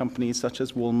on companies such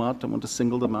as Walmart. I don't want to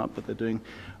single them out, but they're doing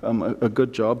a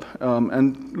good job.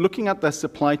 And looking at their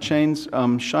supply chains,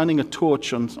 shining a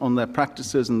torch on their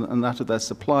practices and that of their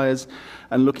suppliers,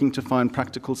 and looking to find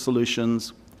practical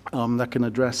solutions that can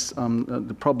address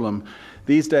the problem.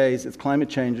 These days, it's climate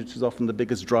change which is often the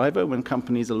biggest driver when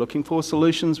companies are looking for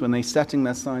solutions. When they're setting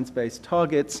their science-based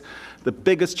targets, the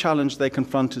biggest challenge they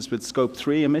confront is with Scope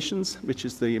 3 emissions, which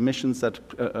is the emissions that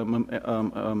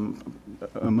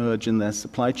emerge in their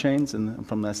supply chains and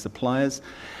from their suppliers.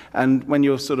 And when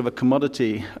you're sort of a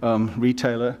commodity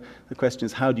retailer, the question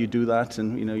is, how do you do that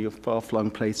in your far-flung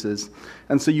places?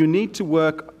 And so you need to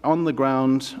work on the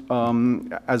ground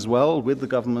as well with the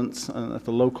governments at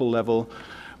the local level,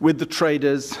 with the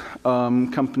traders,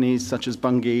 companies such as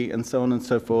Bunge and so on and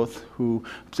so forth, who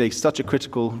play such a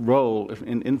critical role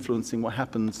in influencing what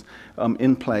happens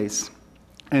in place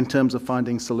in terms of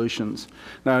finding solutions.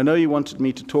 Now, I know you wanted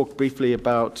me to talk briefly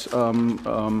about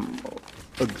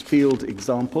a field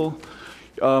example.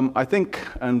 I think,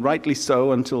 and rightly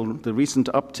so, until the recent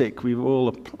uptick, we've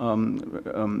all,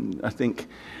 I think,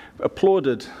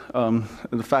 applauded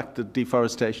the fact that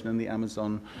deforestation in the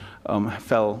Amazon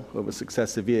fell over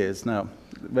successive years. Now,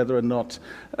 whether or not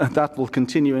that will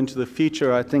continue into the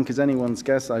future, I think, is anyone's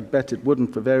guess. I bet it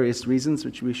wouldn't for various reasons,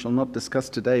 which we shall not discuss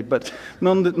today. But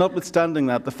notwithstanding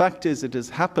that, the fact is it has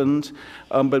happened,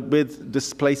 but with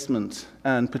displacement,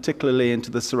 and particularly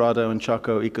into the Cerrado and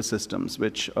Chaco ecosystems,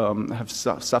 which have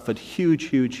suffered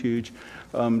huge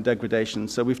degradation.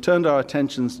 So we've turned our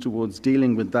attentions towards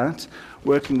dealing with that,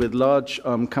 working with large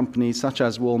companies such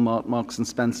as Walmart, Marks &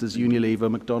 Spencer's, Unilever,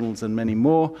 McDonald's, and many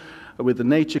more, with the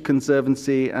Nature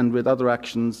Conservancy and with other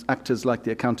actors like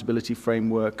the Accountability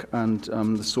Framework and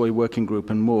the Soy Working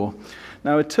Group and more.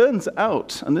 Now, it turns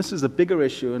out, and this is a bigger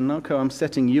issue, and Noko, I'm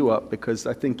setting you up because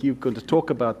I think you're going to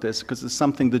talk about this because it's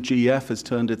something the GEF has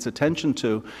turned its attention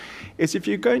to, is if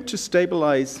you're going to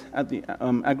stabilize at the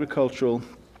agricultural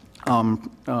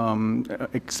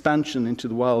expansion into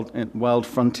the wild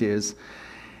frontiers,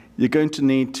 you're going to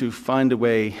need to find a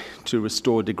way to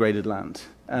restore degraded land.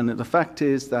 And the fact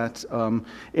is that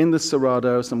in the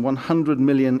Cerrado, some 100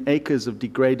 million acres of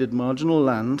degraded marginal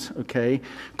land,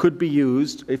 could be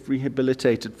used, if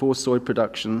rehabilitated, for soy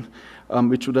production,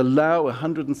 which would allow a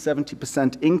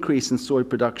 170% increase in soy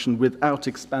production without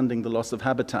expanding the loss of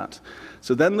habitat.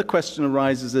 So then the question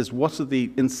arises is, what are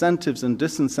the incentives and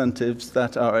disincentives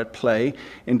that are at play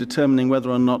in determining whether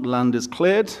or not land is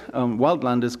cleared, wild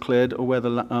land is cleared, or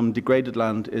whether degraded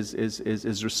land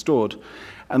is restored?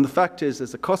 And the fact is,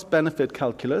 there's a cost-benefit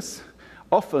calculus.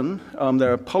 Often,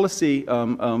 there are policy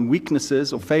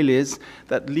weaknesses or failures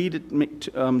that lead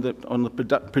it on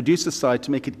the producer side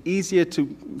to make it easier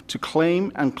to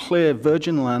claim and clear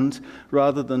virgin land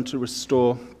rather than to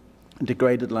restore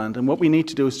degraded land. And what we need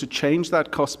to do is to change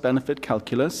that cost-benefit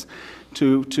calculus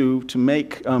to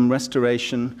make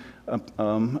restoration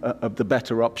the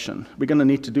better option. We're going to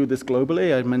need to do this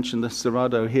globally. I mentioned the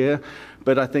Cerrado here,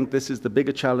 but I think this is the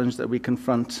bigger challenge that we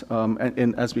confront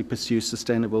as we pursue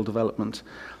sustainable development.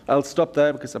 I'll stop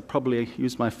there because I've probably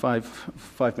used my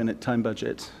five-minute time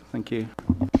budget. Thank you.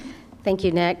 Thank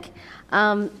you, Nick.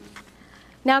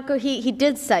 Now, he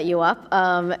did set you up,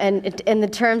 and in the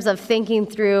terms of thinking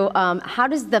through how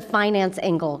does the finance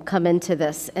angle come into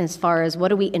this as far as what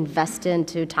do we invest in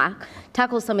to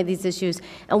tackle some of these issues,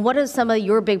 and what are some of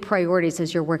your big priorities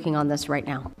as you're working on this right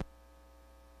now?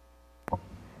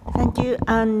 Thank you,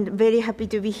 and very happy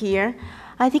to be here.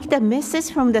 I think the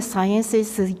message from the science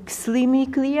is extremely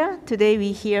clear. Today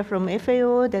we hear from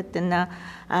FAO that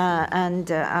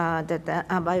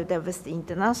Biodiversity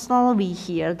International, we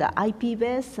hear the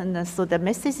IPBES, and so the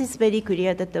message is very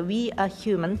clear that we are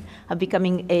human are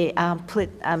becoming a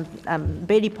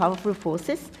very powerful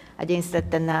forces against the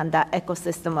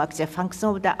ecosystem actually function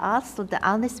of the earth. So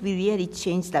unless we really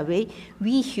change the way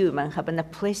we humans have a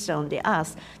pressure on the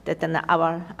earth, that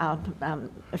our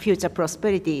future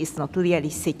prosperity is not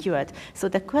really secured. So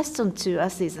the question to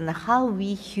us is how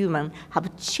we humans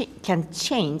can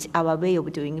change our way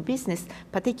of doing business,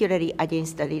 particularly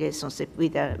against the relationship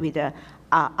with the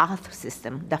earth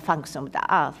system, the function of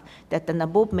the earth, that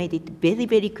Bob made it very,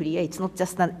 very clear. It's not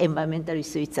just an environmental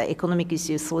issue, it's an economic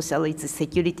issue, social, it's a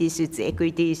security issue, it's an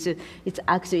equity issue. It's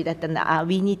actually that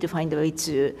we need to find a way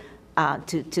to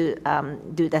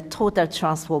do the total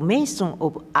transformation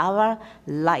of our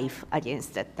life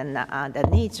against the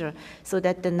nature, so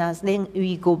that then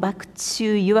we go back to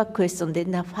your question,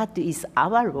 then what is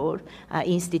our role,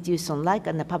 institution like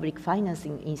a public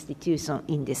financing institution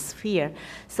in this sphere.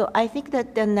 So I think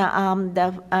that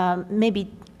maybe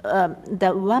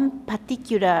the one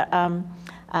particular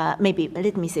maybe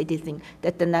let me say this thing,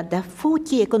 that the 4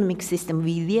 key economic system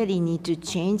we really need to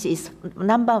change is,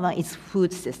 number one is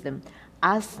food system.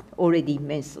 As already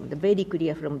mentioned, very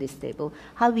clear from this table,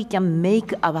 how we can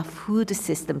make our food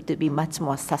system to be much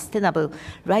more sustainable.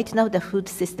 Right now, the food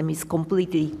system is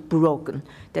completely broken.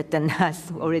 That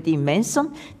as already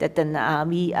mentioned, that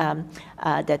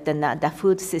the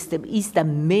food system is the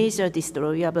major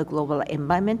destroyer of the global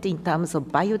environment in terms of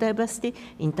biodiversity,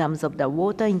 in terms of the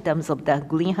water, in terms of the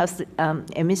greenhouse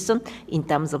emission, in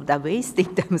terms of the waste,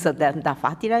 in terms of the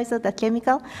fertilizer, the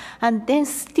chemical, and then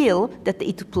still that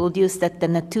it produced that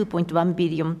 2.1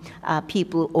 billion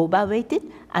people overweighted,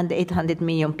 and 800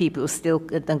 million people still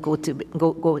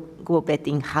go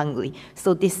betting hungry.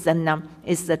 So this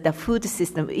is that the food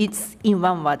system. It's in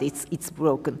one word, it's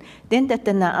broken. Then that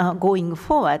going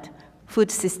forward,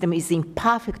 food system is in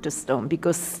perfect storm,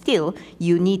 because still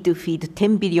you need to feed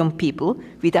 10 billion people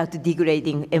without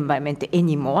degrading environment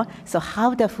anymore. So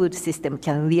how the food system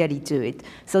can really do it?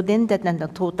 So then that the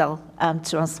total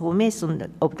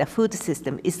transformation of the food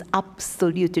system is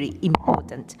absolutely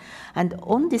important. And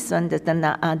on this one, that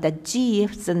the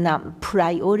GF's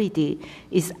priority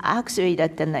is actually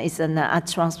that is a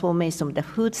transformation of the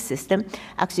food system.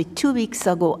 Actually, 2 weeks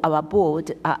ago, our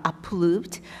board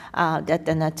approved that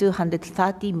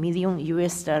 $230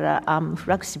 million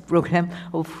flagship program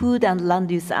of food and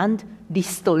land use and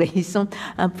restoration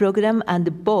program,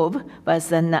 and Bob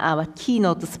was our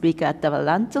keynote speaker at our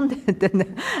luncheon.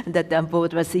 That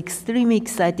Bob was extremely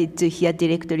excited to hear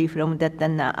directly from the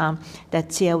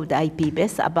chair of the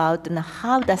IPBES about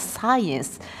how the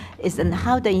science is and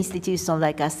how the institution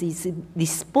like us is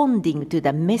responding to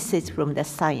the message from the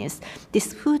science.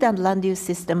 This food and land use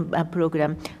system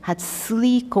program had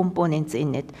 3 components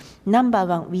in it. Number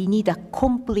one, we need a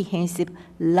comprehensive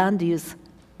land use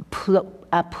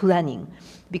planning,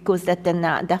 because that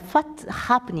what's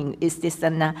happening is this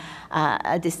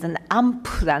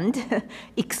unplanned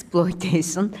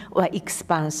exploitation or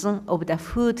expansion of the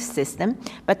food system.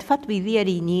 But what we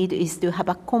really need is to have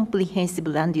a comprehensive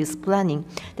land use planning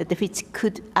which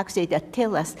could actually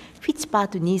tell us which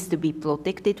part needs to be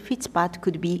protected, which part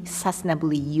could be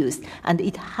sustainably used. And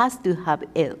it has to have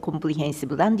a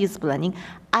comprehensive land use planning,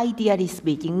 ideally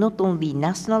speaking, not only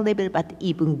national level, but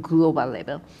even global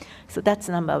level. So that's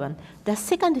number one. The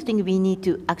second thing we need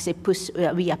to actually push,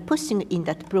 we are pushing in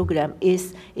that program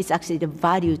is actually the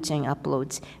value chain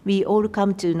approach. We all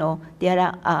come to know there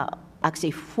are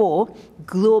actually 4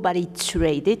 globally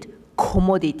traded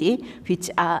commodity which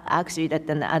are actually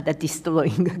that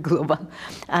destroying global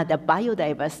the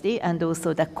biodiversity and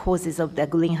also the causes of the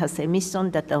greenhouse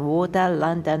emission, that the water,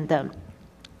 land, and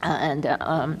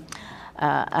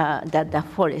the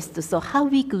forest. So how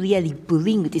we really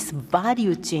bring this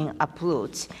value chain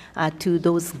approach to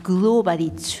those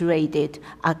globally traded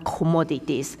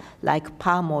commodities like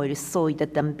palm oil, soy,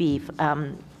 and beef,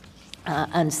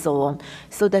 and so on.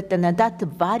 So that that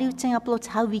value chain approach,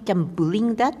 how we can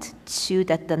bring that to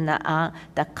that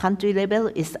the country level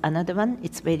is another one.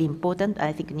 It's very important.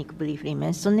 I think Nick briefly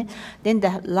mentioned it. Then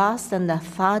the last and the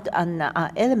third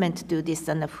element to this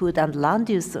food and land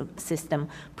use system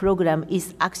program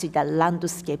is actually the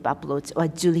landscape approach or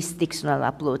jurisdictional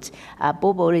approach.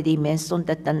 Bob already mentioned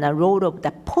that the role of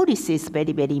the policy is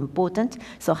very, very important.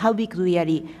 So how we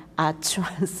clearly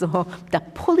transfer the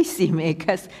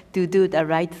policymakers to do the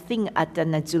right thing at the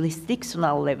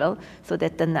jurisdictional level, so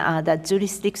that the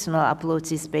jurisdictional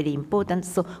approach is very important.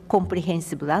 So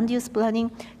comprehensive land use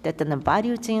planning, that the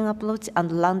value chain approach,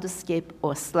 and landscape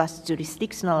or /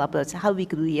 jurisdictional approach, how we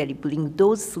clearly bring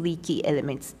those three key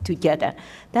elements together.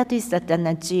 That is that the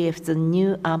GF's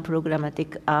new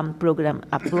programmatic program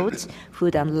approach,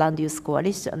 food and land use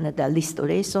coalition, the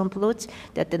restoration approach,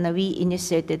 that we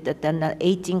initiated that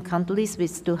 18 countries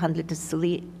with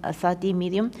 230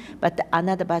 million, but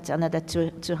another batch, another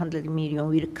 200 million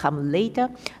will come later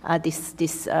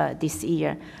this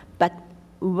year. But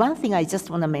one thing I just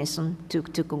want to mention to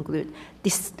conclude,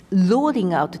 this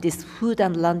rolling out this food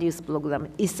and land use program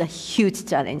is a huge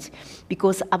challenge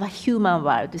because our human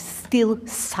world is still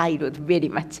siloed very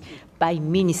much by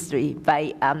ministry,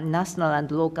 by national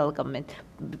and local government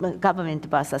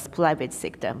versus private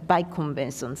sector, by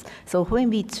conventions. So when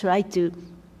we try to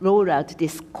roll out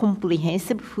this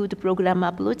comprehensive food program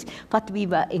approach, what we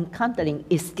were encountering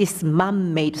is this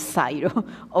man-made silo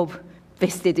of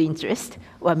vested interest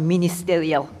or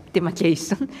ministerial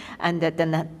demarcation, and that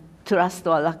then trust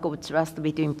or lack of trust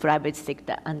between private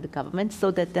sector and the government, so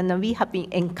that then we have been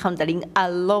encountering a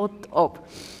lot of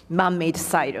man-made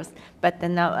silos. But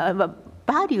then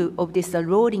value of this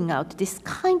rolling out this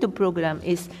kind of program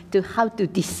is to how to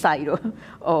de-silo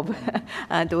of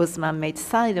those man-made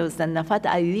silos. And what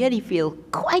I really feel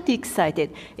quite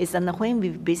excited is that when we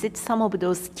visit some of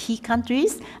those key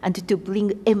countries and to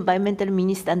bring environmental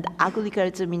minister and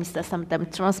agriculture minister,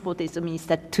 sometimes transportation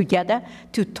minister together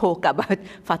to talk about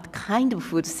what kind of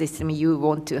food system you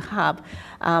want to have.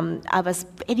 I was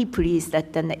very pleased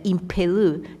that in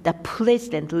Peru, the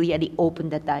president really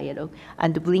opened the dialogue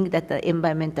and bring that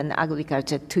environment and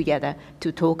agriculture together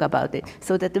to talk about it.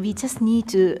 So that we just need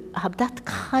to have that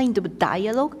kind of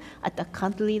dialogue at the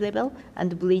country level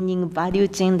and bringing value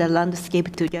chain, the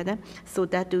landscape together. So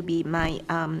that will be my,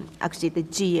 actually the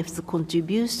GF's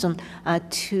contribution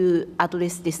to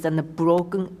address this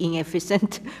broken,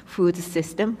 inefficient food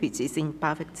system, which is in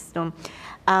perfect storm.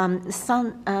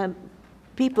 Some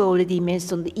people already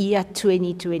mentioned the year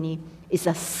 2020 is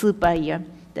a super year.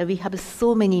 That we have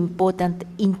so many important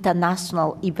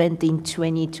international events in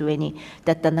 2020.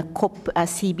 That the COP,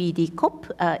 CBD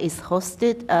COP is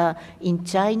hosted in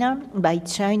China, by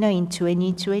China in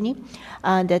 2020.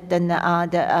 That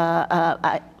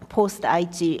the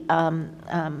post-IG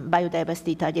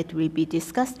biodiversity target will be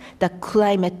discussed. The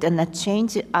climate and the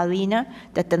change arena,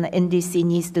 that the NDC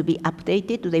needs to be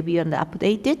updated, reviewed and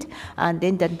updated. And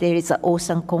then that there is an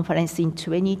ocean conference in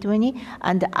 2020.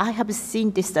 And I have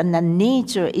seen this, and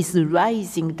nature is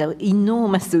rising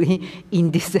enormously in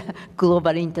this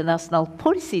global international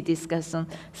policy discussion.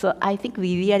 So I think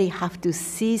we really have to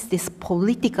seize this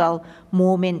political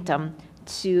momentum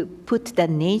to put the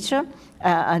nature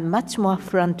and much more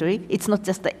frontally. It's not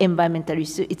just the environmental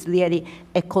issue, it's really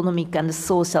economic and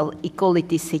social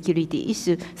equality, security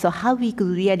issue. So how we could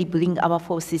really bring our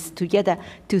forces together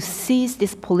to seize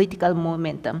this political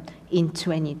momentum in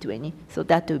 2020. So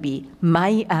that will be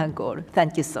my goal.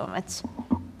 Thank you so much.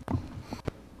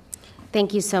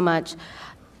 Thank you so much.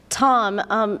 Tom,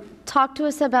 talk to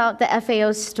us about the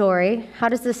FAO story. How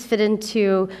does this fit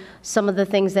into some of the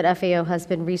things that FAO has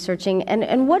been researching?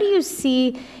 And what do you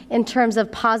see in terms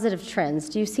of positive trends?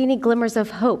 Do you see any glimmers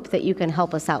of hope that you can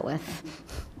help us out with?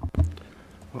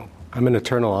 Well, I'm an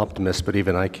eternal optimist, but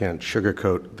even I can't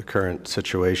sugarcoat the current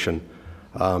situation.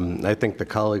 I think the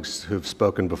colleagues who've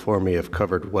spoken before me have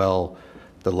covered well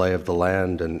the lay of the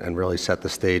land and really set the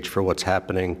stage for what's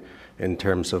happening in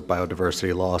terms of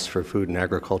biodiversity loss for food and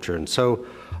agriculture. And so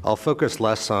I'll focus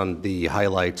less on the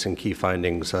highlights and key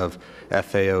findings of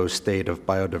FAO's state of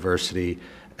biodiversity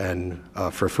and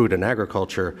for food and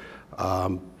agriculture,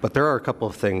 but there are a couple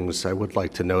of things I would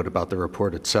like to note about the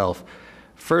report itself.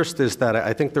 First is that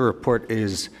I think the report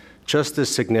is just as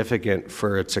significant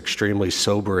for its extremely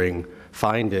sobering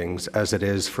findings as it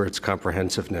is for its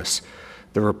comprehensiveness.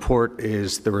 The report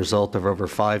is the result of over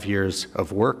 5 years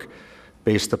of work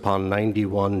based upon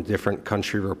 91 different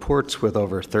country reports with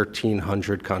over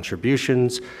 1,300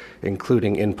 contributions,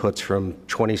 including inputs from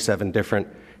 27 different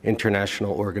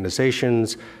international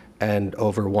organizations and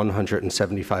over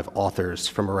 175 authors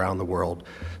from around the world.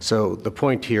 So the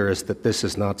point here is that this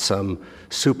is not some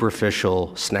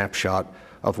superficial snapshot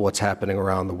of what's happening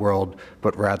around the world,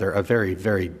 but rather a very,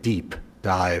 very deep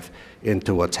dive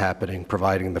into what's happening,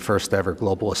 providing the first ever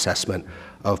global assessment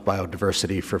of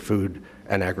biodiversity for food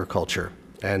and agriculture.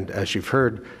 And as you've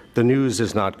heard, the news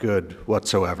is not good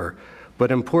whatsoever.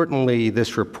 But importantly,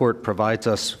 this report provides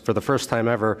us, for the first time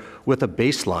ever, with a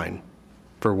baseline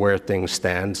for where things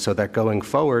stand so that going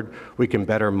forward, we can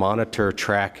better monitor,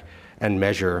 track, and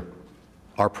measure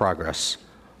our progress.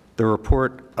 The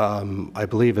report, I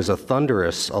believe, is a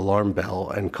thunderous alarm bell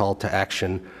and call to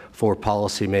action for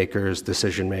policymakers,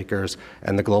 decision makers,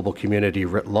 and the global community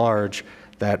writ large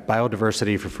that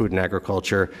biodiversity for food and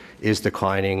agriculture is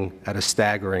declining at a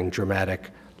staggering,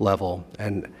 dramatic level.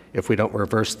 And if we don't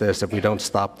reverse this, if we don't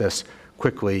stop this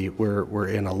quickly, we're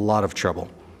in a lot of trouble.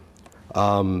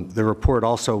 The report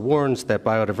also warns that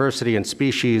biodiversity and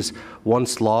species,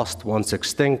 once lost, once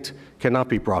extinct, cannot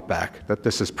be brought back, that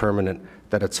this is permanent,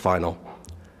 that it's final.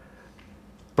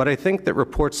 But I think that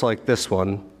reports like this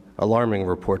one, alarming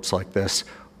reports like this,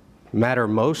 matter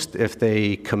most if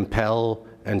they compel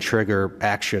and trigger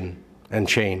action and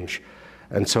change.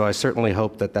 And so I certainly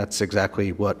hope that that's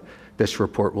exactly what this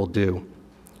report will do.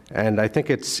 And I think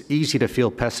it's easy to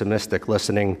feel pessimistic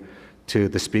listening to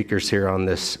the speakers here on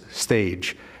this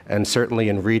stage. And certainly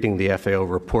in reading the FAO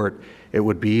report, it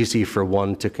would be easy for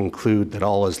one to conclude that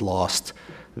all is lost,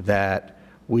 that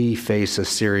we face a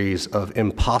series of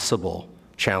impossible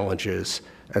challenges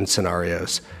and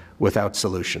scenarios without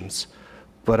solutions.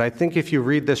 But I think if you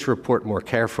read this report more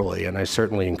carefully, and I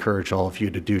certainly encourage all of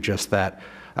you to do just that,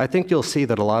 I think you'll see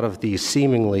that a lot of these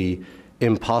seemingly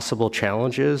impossible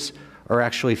challenges are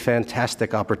actually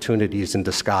fantastic opportunities in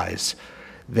disguise.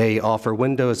 They offer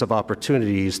windows of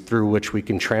opportunities through which we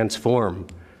can transform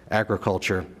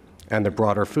agriculture and the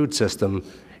broader food system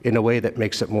in a way that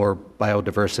makes it more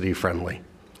biodiversity friendly.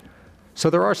 So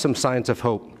there are some signs of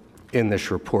hope in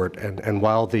this report, and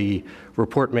while the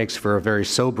report makes for a very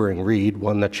sobering read,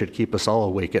 one that should keep us all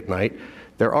awake at night,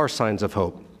 there are signs of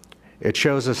hope. It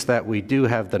shows us that we do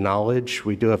have the knowledge,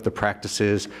 we do have the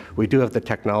practices, we do have the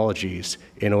technologies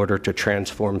in order to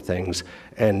transform things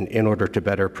and in order to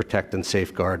better protect and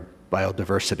safeguard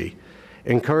biodiversity.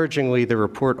 Encouragingly, the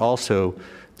report also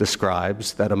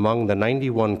describes that among the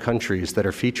 91 countries that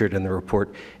are featured in the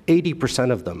report,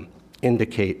 80% of them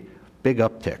indicate big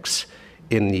upticks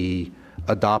in the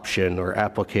adoption or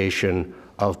application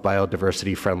of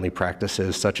biodiversity-friendly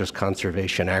practices such as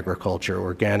conservation agriculture,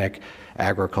 organic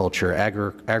agriculture,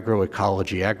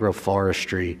 agroecology,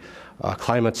 agroforestry,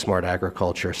 climate-smart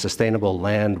agriculture, sustainable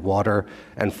land, water,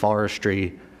 and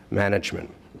forestry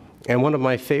management. And one of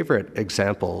my favorite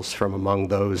examples from among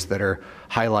those that are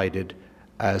highlighted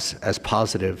as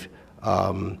positive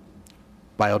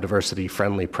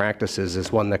biodiversity-friendly practices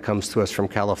is one that comes to us from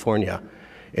California,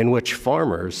 in which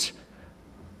farmers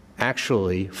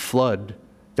actually flood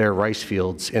their rice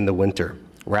fields in the winter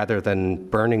rather than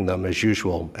burning them as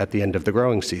usual at the end of the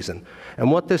growing season. And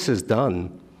what this has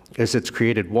done is it's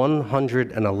created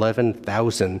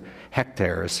 111,000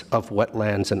 hectares of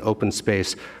wetlands and open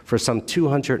space for some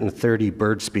 230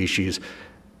 bird species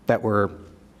that were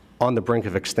on the brink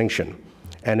of extinction.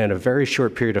 And in a very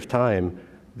short period of time,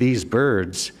 these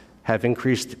birds have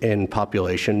increased in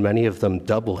population, many of them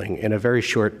doubling in a very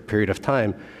short period of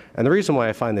time. And the reason why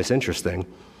I find this interesting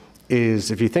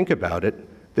is, if you think about it,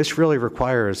 this really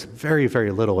requires very, very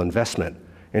little investment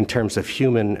in terms of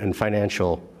human and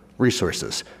financial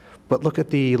resources. But look at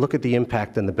the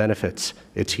impact and the benefits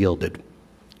it's yielded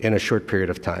in a short period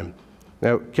of time.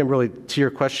 Now, Kimberly, to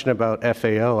your question about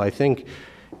FAO, I think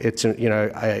it's,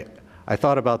 I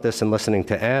thought about this in listening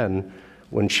to Anne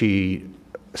when she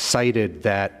cited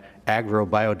that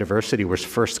agrobiodiversity was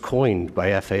first coined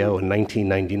by FAO in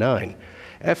 1999.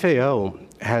 FAO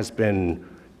has been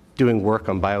doing work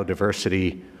on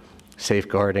biodiversity,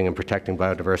 safeguarding and protecting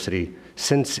biodiversity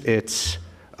since its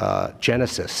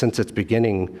genesis, since its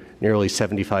beginning nearly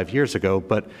 75 years ago,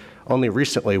 but only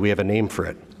recently we have a name for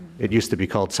it. It used to be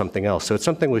called something else. So it's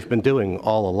something we've been doing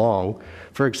all along.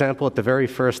 For example, at the very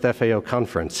first FAO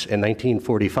conference in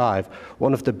 1945,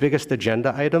 one of the biggest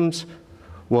agenda items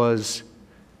was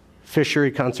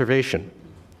fishery conservation,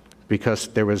 because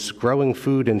there was growing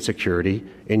food insecurity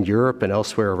in Europe and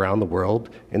elsewhere around the world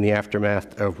in the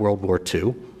aftermath of World War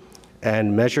II,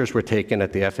 and measures were taken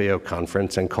at the FAO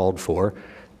conference and called for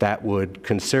that would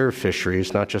conserve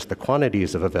fisheries, not just the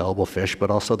quantities of available fish, but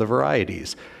also the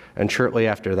varieties. And shortly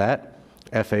after that,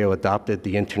 FAO adopted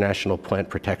the International Plant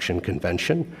Protection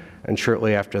Convention, and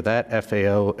shortly after that,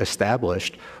 FAO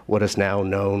established what is now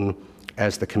known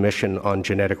as the Commission on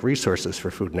Genetic Resources for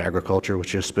Food and Agriculture,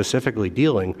 which is specifically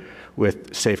dealing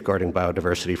with safeguarding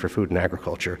biodiversity for food and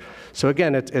agriculture. So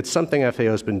again, it's something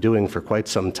FAO has been doing for quite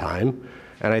some time,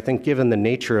 and I think given the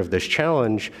nature of this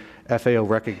challenge, FAO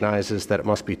recognizes that it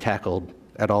must be tackled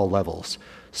at all levels.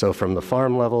 So from the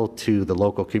farm level to the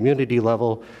local community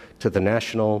level to the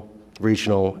national,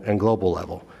 regional, and global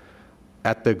level.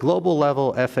 At the global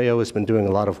level, FAO has been doing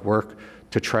a lot of work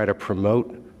to try to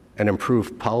promote and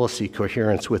improve policy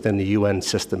coherence within the UN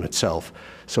system itself.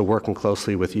 So working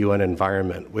closely with UN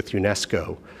Environment, with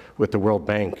UNESCO, with the World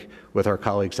Bank, with our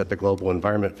colleagues at the Global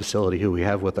Environment Facility who we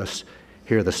have with us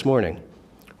here this morning.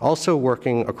 Also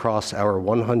working across our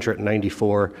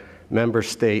 194 member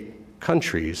state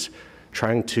countries,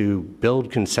 trying to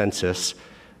build consensus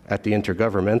at the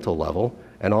intergovernmental level,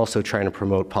 and also trying to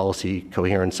promote policy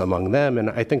coherence among them. And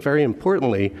I think very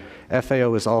importantly,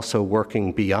 FAO is also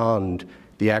working beyond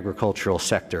the agricultural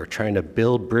sector, trying to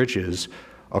build bridges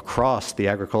across the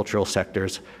agricultural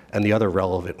sectors and the other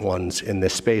relevant ones in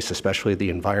this space, especially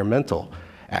the environmental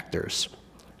actors.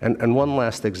 And one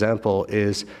last example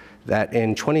is that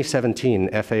in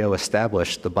 2017, FAO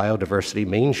established the Biodiversity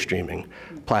Mainstreaming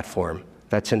Platform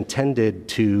that's intended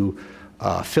to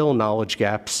fill knowledge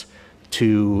gaps,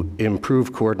 to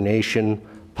improve coordination,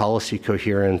 policy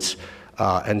coherence,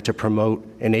 and to promote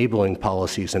enabling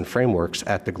policies and frameworks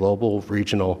at the global,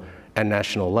 regional, and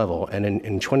national level. And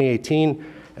in 2018,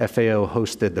 FAO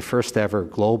hosted the first ever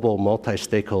global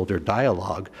multi-stakeholder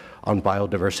dialogue on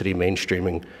biodiversity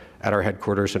mainstreaming at our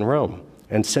headquarters in Rome.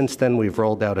 And since then, we've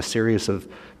rolled out a series of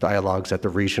dialogues at the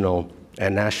regional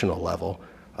and national level.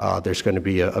 There's going to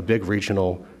be a big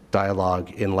regional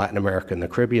dialogue in Latin America and the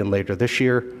Caribbean later this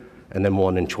year, and then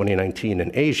one in 2019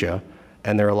 in Asia.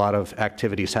 And there are a lot of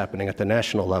activities happening at the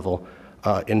national level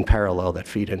in parallel that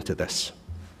feed into this.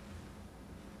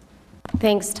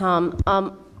 Thanks, Tom.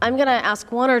 I'm going to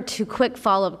ask one or two quick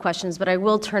follow-up questions, but I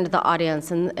will turn to the audience.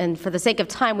 And for the sake of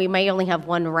time, we may only have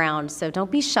one round, so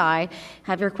don't be shy.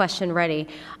 Have your question ready.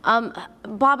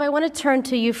 Bob, I want to turn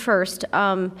to you first.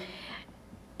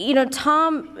 You know,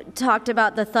 Tom talked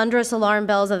about the thunderous alarm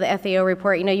bells of the FAO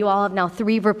report. You know, you all have now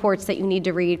 3 reports that you need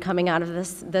to read coming out of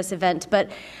this event.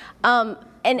 But and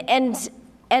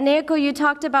Naoko, you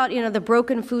talked about, you know, the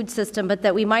broken food system, but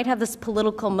that we might have this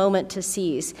political moment to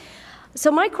seize. So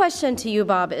my question to you,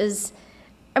 Bob, is,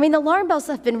 I mean, the alarm bells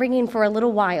have been ringing for a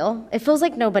little while. It feels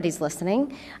like nobody's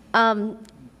listening.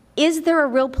 Is there a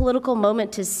real political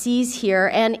moment to seize here?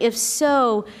 And if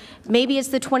so, maybe it's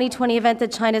the 2020 event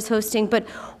that China's hosting, but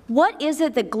what is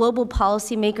it that global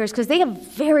policymakers, because they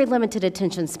have very limited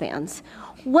attention spans,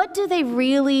 what do they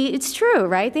really, it's true,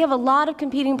 right? They have a lot of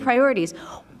competing priorities.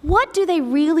 What do they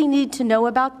really need to know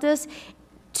about this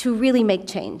to really make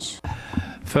change?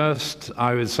 First,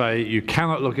 I would say you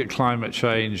cannot look at climate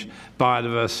change,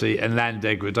 biodiversity, and land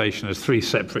degradation as 3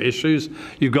 separate issues.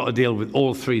 You've got to deal with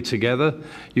all 3 together.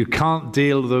 You can't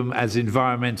deal with them as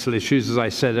environmental issues, as I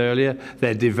said earlier.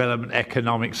 They're development,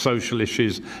 economic, social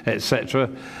issues, etc.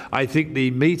 I think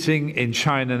the meeting in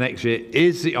China next year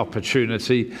is the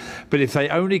opportunity, but if they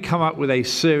only come up with a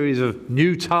series of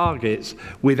new targets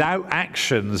without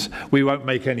actions, we won't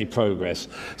make any progress.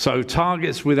 So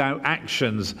targets without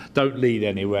actions don't lead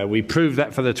anywhere. We proved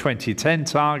that for the 2010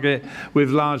 target. We've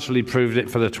largely proved it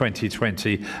for the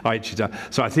 2020 Aichi target.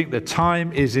 So I think the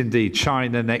time is indeed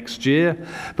China next year,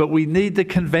 but we need the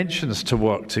conventions to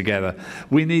work together.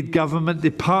 We need government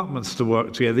departments to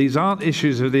work together. These aren't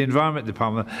issues of the Environment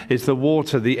Department. It's the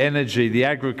water, the energy, the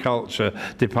agriculture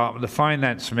department, the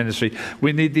finance ministry.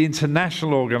 We need the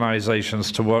international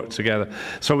organizations to work together.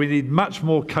 So we need much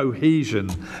more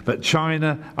cohesion. But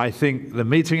China, I think the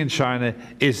meeting in China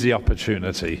is the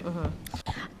opportunity.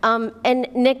 And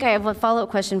Nick, I have a follow-up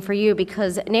question for you,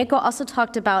 because Naoko also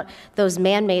talked about those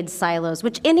man-made silos,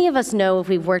 which any of us know if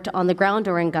we've worked on the ground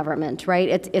or in government,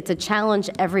 right? It's a challenge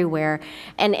everywhere,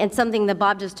 and something that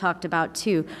Bob just talked about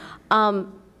too.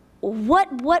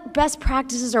 What best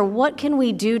practices, or what can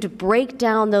we do to break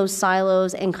down those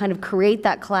silos and kind of create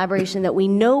that collaboration that we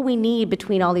know we need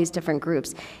between all these different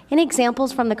groups? Any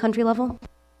examples from the country level?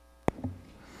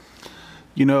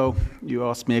 You know, you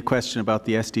asked me a question about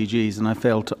the SDGs, and I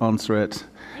failed to answer it.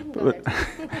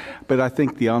 But I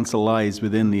think the answer lies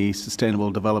within the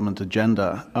Sustainable Development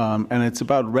Agenda, and it's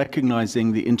about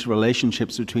recognizing the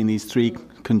interrelationships between these 3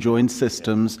 conjoined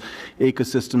systems: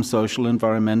 ecosystem, social,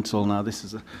 environmental. Now,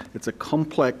 it's a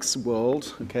complex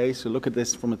world. Okay, so look at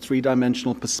this from a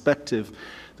 3-dimensional perspective.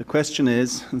 The question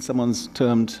is, and someone's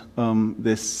termed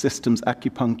this systems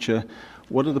acupuncture,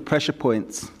 what are the pressure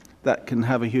points that can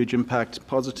have a huge impact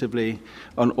positively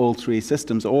on all three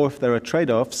systems, or if there are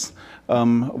trade-offs,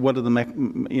 what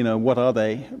are what are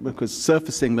they? Because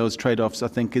surfacing those trade-offs, I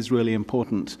think, is really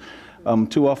important.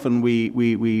 Too often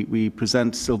we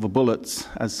present silver bullets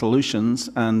as solutions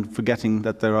and forgetting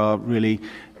that there are really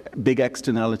big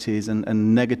externalities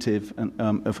and negative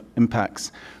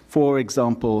impacts. For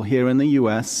example, here in the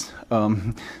US,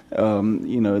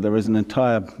 there is an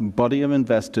entire body of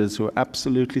investors who are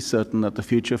absolutely certain that the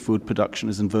future of food production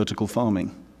is in vertical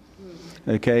farming.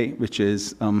 Okay, which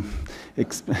is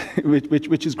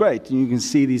which is great. You can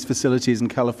see these facilities in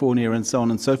California and so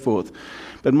on and so forth.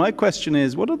 But my question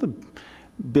is, what are the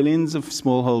billions of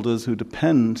smallholders who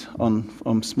depend on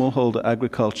smallholder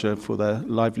agriculture for their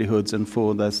livelihoods and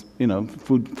for their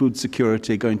food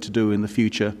security going to do in the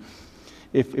future?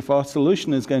 If our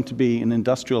solution is going to be in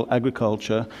industrial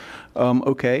agriculture,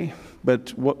 okay, but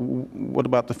what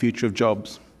about the future of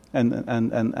jobs?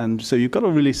 And so you've got to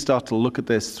really start to look at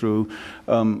this through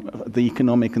the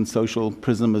economic and social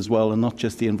prism as well, and not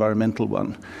just the environmental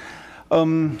one.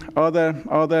 Are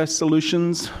there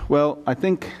solutions? Well, I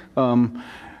think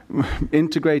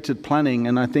integrated planning,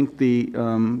 and I think the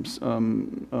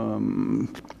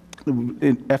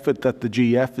effort that the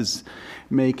GEF is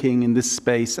making in this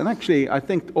space, and actually I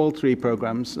think all three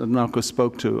programs that Marco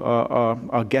spoke to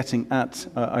are getting at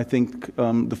I think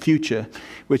the future,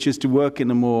 which is to work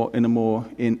in a more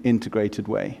integrated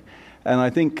way. And I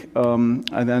think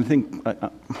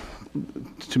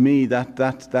to me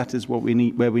that is what we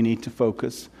need, where we need to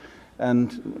focus.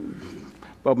 And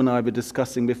Bob and I were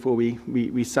discussing before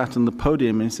we sat on the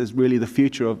podium, and he says really the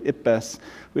future of IPBES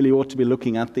really ought to be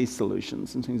looking at these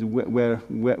solutions and things.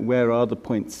 Where are the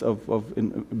points of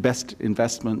best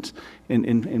investment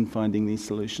in finding these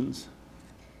solutions?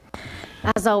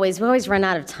 As always, we always run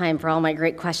out of time for all my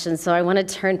great questions, so I want to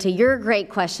turn to your great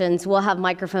questions. We'll have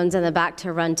microphones in the back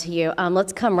to run to you.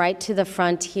 Let's come right to the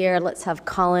front here. Let's have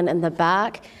Colin in the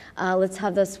back. Let's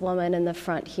have this woman in the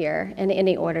front here. In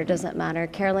any order, doesn't matter.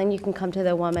 Carolyn, you can come to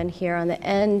the woman here on the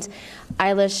end.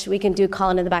 Eilish, we can do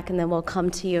Colin in the back, and then we'll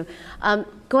come to you.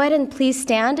 Go ahead and please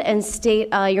stand and state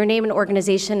your name and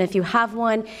organization if you have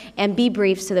one, and be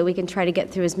brief so that we can try to get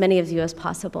through as many of you as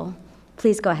possible.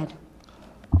 Please go ahead.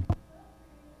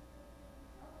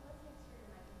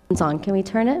 It's on. Can we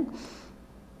turn it?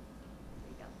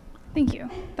 Thank you.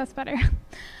 That's better.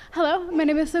 Hello, my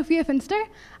name is Sophia Finster.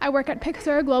 I work at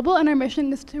Pixar Global, and our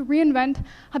mission is to reinvent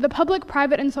how the public,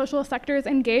 private, and social sectors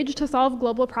engage to solve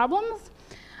global problems.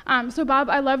 So Bob,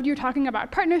 I loved you talking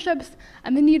about partnerships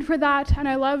and the need for that, and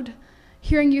I loved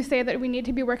hearing you say that we need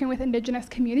to be working with Indigenous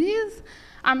communities.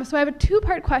 So I have a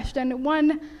two-part question.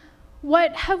 One,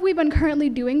 what have we been currently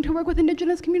doing to work with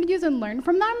Indigenous communities and learn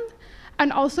from them?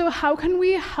 And also, how can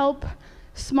we help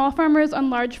small farmers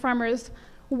and large farmers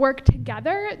work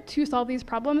together to solve these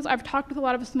problems? I've talked with a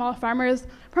lot of small farmers,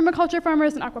 permaculture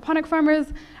farmers and aquaponic farmers,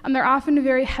 and they're often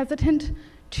very hesitant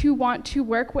to want to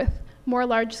work with more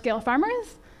large-scale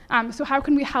farmers. So how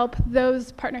can we help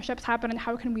those partnerships happen, and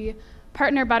how can we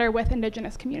partner better with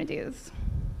Indigenous communities?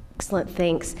 Excellent,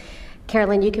 thanks.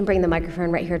 Carolyn, you can bring the microphone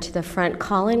right here to the front.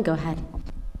 Colin, go ahead.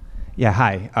 Yeah,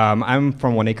 hi. I'm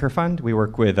from One Acre Fund. We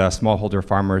work with smallholder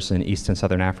farmers in East and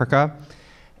Southern Africa.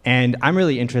 And I'm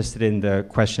really interested in the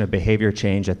question of behavior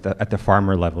change at the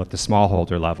farmer level, at the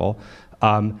smallholder level.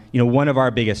 One of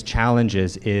our biggest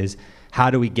challenges is how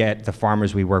do we get the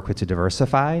farmers we work with to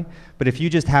diversify? But if you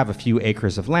just have a few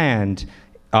acres of land,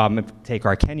 take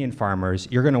our Kenyan farmers,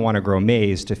 you're going to want to grow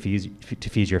maize to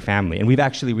feed your family. And we've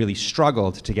actually really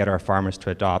struggled to get our farmers to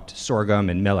adopt sorghum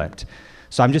and millet.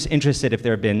 So I'm just interested if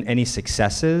there have been any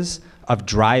successes of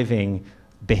driving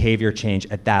behavior change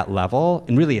at that level,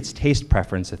 and really it's taste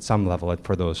preference at some level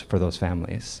for those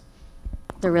families.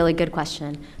 It's a really good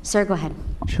question. Sir, go ahead.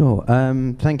 Sure.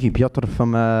 Thank you. Piotr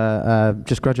from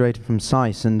just graduated from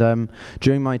CSIS, and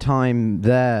during my time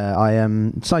there,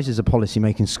 CSIS is a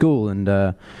policy-making school,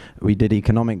 and we did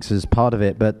economics as part of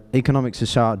it. But economics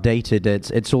is so outdated.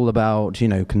 It's all about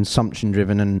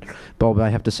consumption-driven. And Bob, I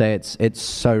have to say, it's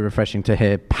so refreshing to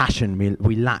hear passion.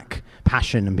 We lack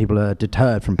passion, and people are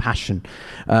deterred from passion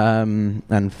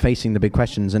and facing the big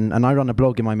questions. And I run a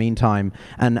blog in my meantime,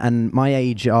 and my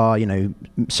age are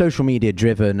social media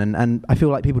driven, and I feel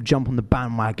like people jump on the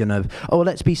bandwagon of, oh,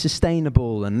 let's be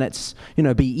sustainable and let's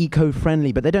be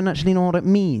eco-friendly, but they don't actually know what it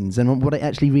means and what it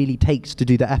actually really takes to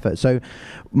do the effort. So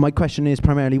my question is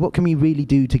primarily, what can we really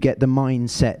do to get the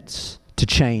mindsets to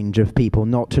change of people,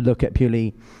 not to look at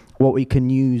purely what we can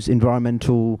use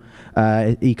environmental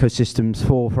ecosystems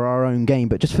for our own gain,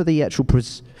 but just for the actual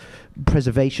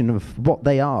preservation of what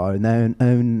they are and their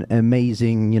own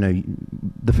amazing,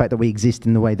 the fact that we exist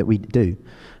in the way that we do,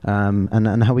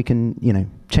 and how we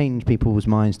can, change people's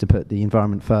minds to put the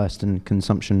environment first and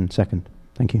consumption second.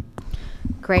 Thank you.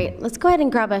 Great. Let's go ahead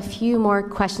and grab a few more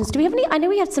questions. Do we have any? I know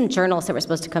we had some journalists that were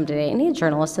supposed to come today. Any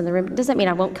journalists in the room? Doesn't mean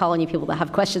I won't call on you people that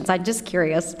have questions. I'm just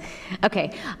curious.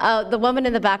 Okay. The woman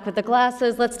in the back with the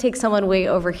glasses. Let's take someone way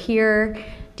over here.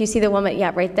 Do you see the woman?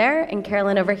 Yeah, right there. And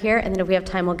Carolyn over here. And then if we have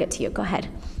time, we'll get to you. Go ahead.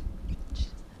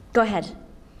 Go ahead.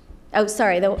 Oh,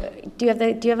 sorry. Do you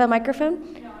have a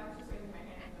microphone? No, I'm just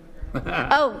raising my hand.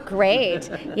 Oh,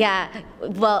 great. Yeah.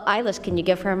 Well, Eilish, can you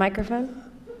give her a microphone?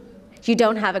 You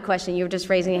don't have a question. You were just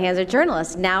raising your hands as a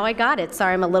journalist. Now I got it.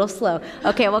 Sorry, I'm a little slow.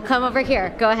 Okay, well, come over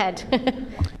here. Go ahead.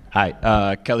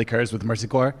 Hi, Kelly Kurz with Mercy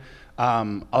Corps. A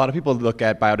lot of people look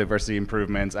at biodiversity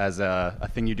improvements as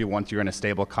a thing you do once you're in a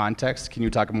stable context. Can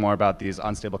you talk more about these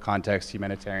unstable contexts,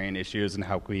 humanitarian issues, and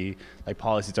how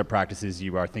policies or practices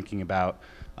you are thinking about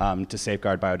to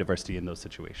safeguard biodiversity in those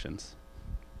situations?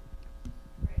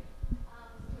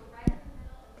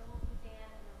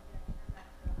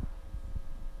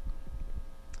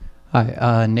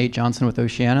 Hi, Nate Johnson with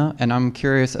Oceana, and I'm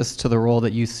curious as to the role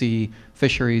that you see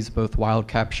fisheries, both wild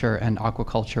capture and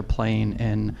aquaculture, playing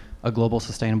in a global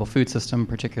sustainable food system,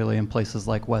 particularly in places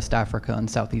like West Africa and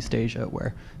Southeast Asia,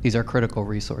 where these are critical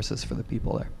resources for the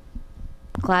people there.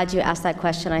 Glad you asked that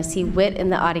question. I see Whit in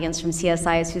the audience from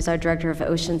CSIS, who's our Director of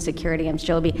Ocean Security. I'm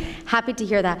sure he'll be happy to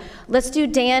hear that. Let's do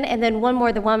Dan, and then one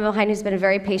more, the one behind who's been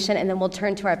very patient, and then we'll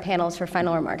turn to our panelists for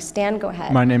final remarks. Dan, go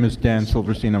ahead. My name is Dan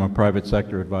Silverstein. I'm a private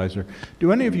sector advisor.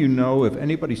 Do any of you know if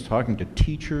anybody's talking to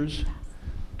teachers,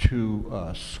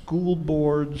 to school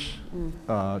boards,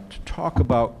 to talk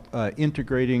about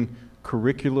integrating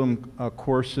curriculum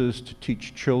courses to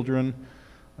teach children?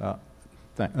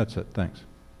 That's it. Thanks.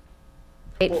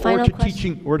 Or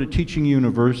to teaching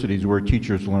universities where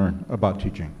teachers learn about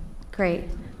teaching. Great.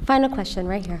 Final question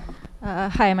right here.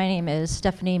 Hi, my name is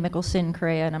Stephanie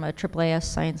Mickelson-Correa, and I'm a AAAS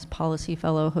Science Policy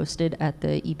Fellow hosted at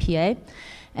the EPA.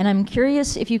 And I'm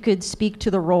curious if you could speak to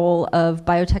the role of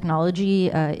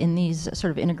biotechnology in these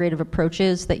sort of integrative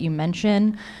approaches that you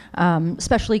mention,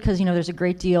 especially because there's a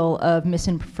great deal of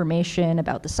misinformation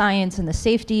about the science and the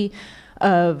safety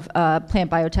of plant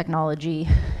biotechnology.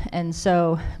 And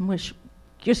so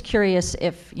just curious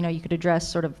if you could address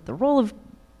sort of the role of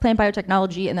plant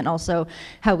biotechnology and then also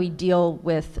how we deal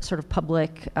with sort of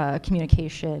public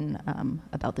communication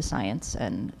about the science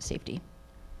and safety.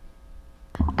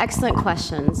 Excellent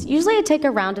questions. Usually I take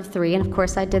a round of 3, and of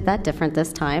course I did that different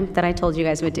this time than I told you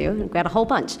guys would do. We've got a whole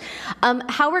bunch.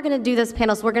 How we're going to do this,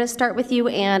 panels, we're going to start with you,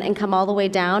 Anne, and come all the way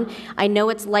down. I know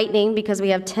it's lightning because we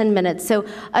have 10 minutes, so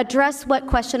address what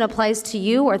question applies to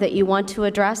you or that you want to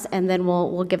address, and then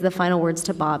we'll give the final words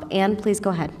to Bob. Anne, please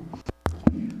go ahead.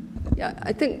 Yeah,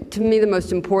 I think to me the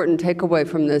most important takeaway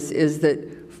from this is that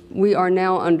we are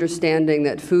now understanding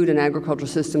that food and agricultural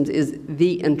systems is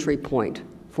the entry point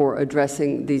for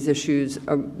addressing these issues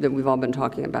that we've all been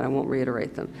talking about. I won't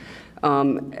reiterate them.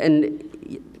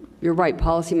 And you're right,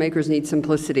 policymakers need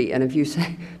simplicity. And if you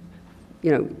say,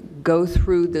 go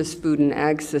through this food and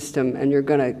ag system and you're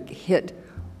going to hit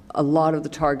a lot of the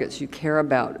targets you care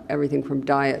about, everything from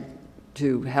diet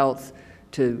to health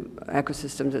to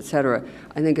ecosystems, et cetera,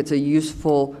 I think it's a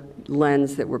useful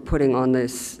lens that we're putting on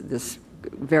this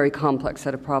very complex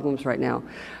set of problems right now.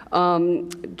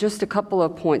 Just a couple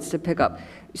of points to pick up.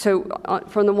 So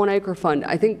from the 1 Acre Fund,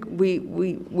 I think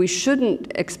we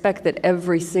shouldn't expect that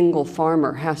every single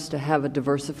farmer has to have a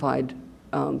diversified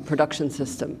production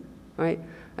system, right?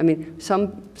 I mean,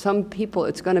 some people,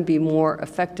 it's going to be more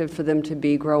effective for them to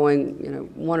be growing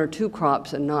 1 or 2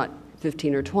 crops and not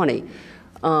 15 or 20.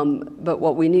 But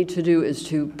what we need to do is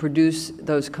to produce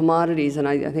those commodities, and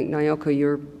I think, Naoka,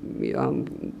 your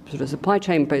sort of supply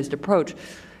chain-based approach,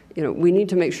 we need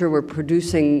to make sure we're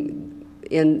producing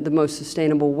in the most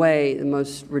sustainable way, the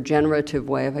most regenerative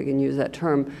way, if I can use that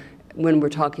term, when we're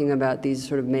talking about these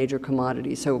sort of major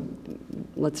commodities. So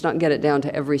let's not get it down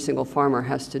to every single farmer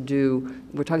has to do,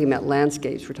 we're talking about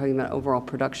landscapes, we're talking about overall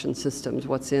production systems,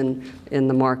 what's in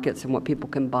the markets and what people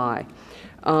can buy.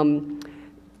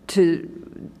 To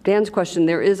Dan's question,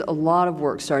 there is a lot of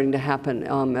work starting to happen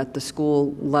at the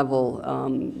school level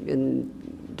in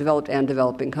developed and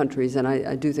developing countries, and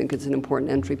I do think it's an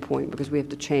important entry point because we have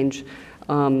to change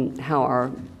how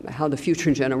the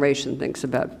future generation thinks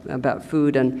about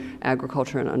food and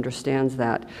agriculture and understands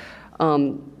that.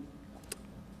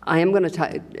 I am going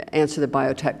to answer the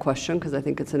biotech question because I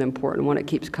think it's an important one. It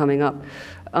keeps coming up.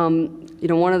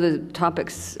 One of the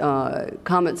topics,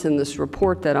 comments in this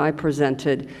report that I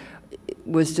presented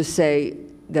was to say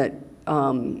that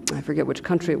I forget which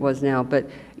country it was now, but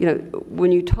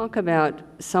when you talk about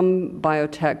some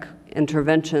biotech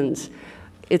interventions,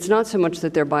 it's not so much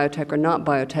that they're biotech or not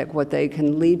biotech. What they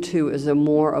can lead to is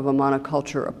more of a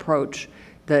monoculture approach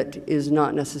that is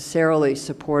not necessarily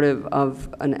supportive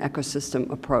of an ecosystem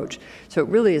approach. So it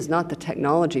really is not the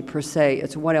technology per se,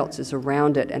 it's what else is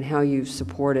around it and how you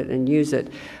support it and use it.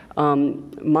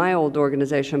 My old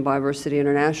organization, Biodiversity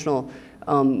International,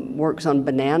 works on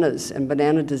bananas and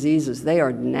banana diseases. They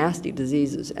are nasty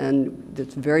diseases, and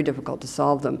it's very difficult to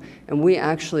solve them. And we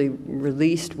actually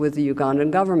released with the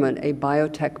Ugandan government a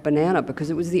biotech banana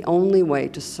because it was the only way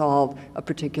to solve a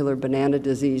particular banana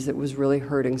disease that was really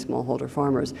hurting smallholder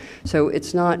farmers. So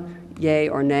it's not yay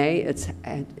or nay, it's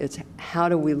how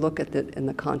do we look at it in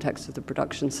the context of the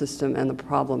production system and the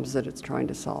problems that it's trying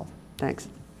to solve. Thanks.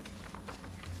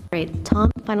 Great.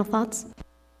 Tom, final thoughts?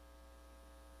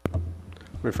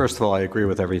 First of all, I agree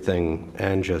with everything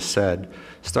Anne just said.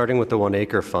 Starting with the 1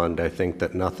 Acre Fund, I think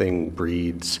that nothing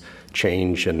breeds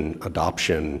change and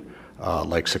adoption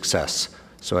like success.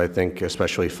 So I think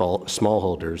especially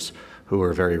smallholders who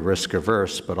are very risk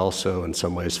averse, but also in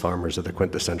some ways farmers are the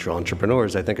quintessential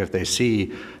entrepreneurs. I think if they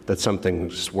see that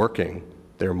something's working,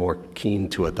 they're more keen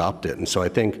to adopt it. And so I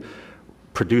think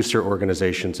producer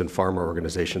organizations and farmer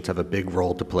organizations have a big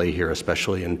role to play here,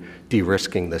 especially in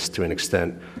de-risking this to an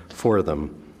extent for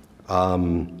them.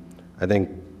 I think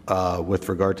with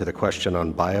regard to the question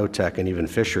on biotech and even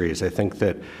fisheries, I think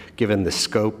that given the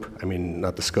scope, I mean,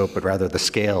 not the scope, but rather the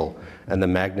scale and the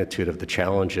magnitude of the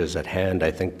challenges at hand,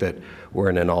 I think that we're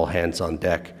in an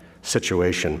all-hands-on-deck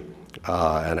situation.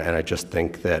 And I just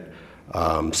think that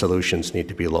solutions need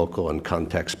to be local and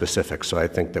context-specific. So I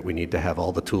think that we need to have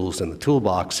all the tools in the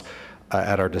toolbox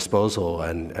at our disposal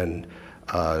and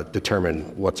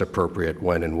determine what's appropriate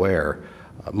when and where.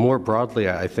 More broadly,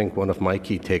 I think one of my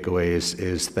key takeaways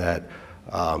is that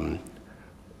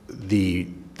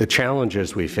the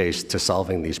challenges we face to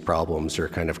solving these problems are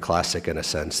kind of classic in a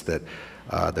sense that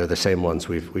they're the same ones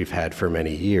we've had for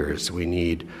many years. We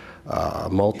need a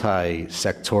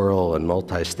multi-sectoral and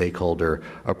multi-stakeholder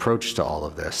approach to all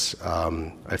of this.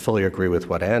 I fully agree with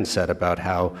what Anne said about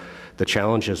how the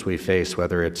challenges we face,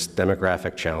 whether it's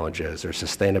demographic challenges or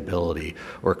sustainability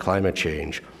or climate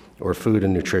change or food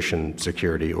and nutrition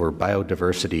security or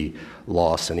biodiversity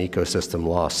loss and ecosystem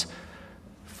loss,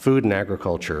 food and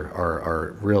agriculture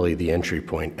are really the entry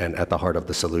point and at the heart of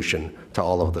the solution to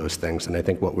all of those things. And I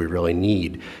think what we really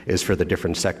need is for the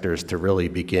different sectors to really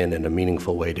begin in a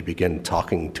meaningful way to begin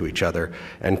talking to each other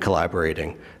and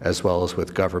collaborating, as well as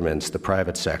with governments, the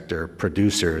private sector,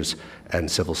 producers, and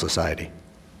civil society.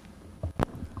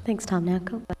 Thanks, Tom.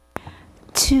 Nako?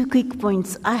 2 quick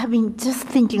points. I have been just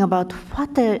thinking about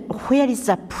where is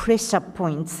the pressure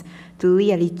points to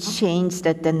really change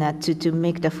that to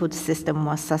make the food system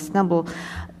more sustainable.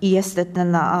 Yes, that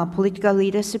political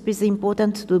leadership is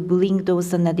important to bring those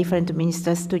different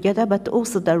ministers together, but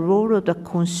also the role of the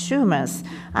consumers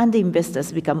and the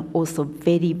investors become also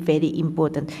very, very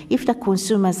important. If the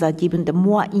consumers are given the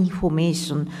more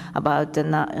information about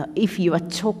if your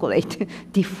chocolate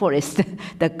deforest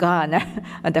the Ghana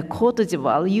and the Cote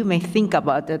d'Ivoire, you may think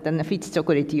about it and which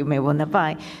chocolate you may want to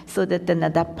buy. So that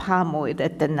the palm oil,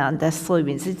 that the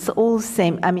soybeans, it's all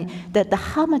same. I mean, that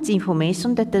how much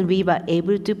information that we were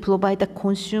able to provide the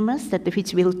consumers that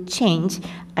which will change,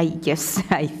 I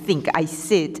think I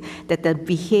said that the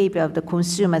behavior of the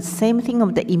consumers, same thing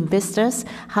of the investors,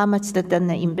 how much that the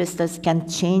investors can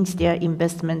change their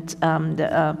investment,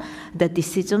 the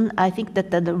decision. I think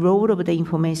that the role of the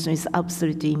information is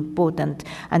absolutely important.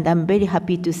 And I'm very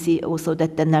happy to see also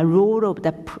that the role of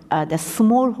the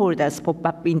smallholders pop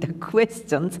up in the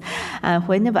questions.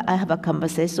 Whenever I have a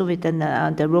conversation with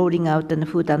the rolling out the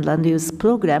food and land use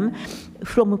program,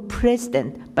 from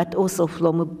president, but also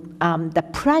from the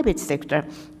private sector,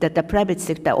 that the private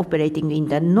sector operating in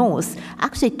the north,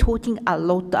 actually talking a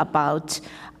lot about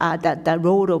the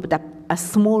role of the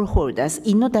smallholders.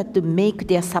 In order to make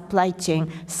their supply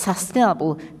chain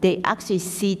sustainable, they actually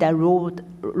see the role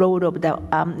of the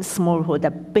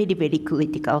smallholder very, very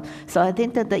critical. So I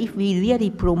think that if we really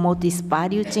promote this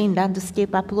value chain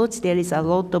landscape approach, there is a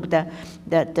lot of the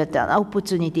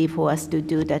opportunity for us to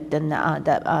do that. The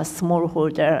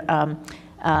smallholder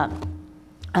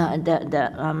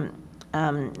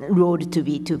road to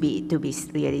be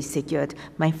really secured.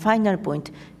 My final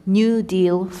point: New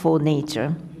Deal for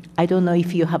nature. I don't know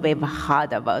if you have ever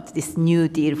heard about this New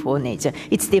Deal for Nature.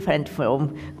 It's different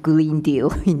from Green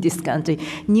Deal in this country.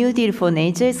 New Deal for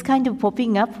Nature is kind of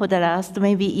popping up for the last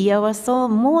maybe year or so,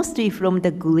 mostly from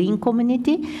the green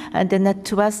community. And then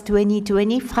towards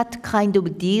 2020, what kind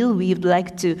of deal we would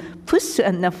like to push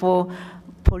for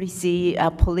policy,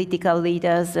 political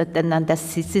leaders, and the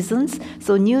citizens.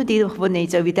 So New Deal for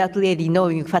Nature, without really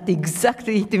knowing what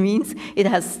exactly it means, it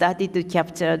has started to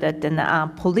capture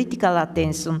that political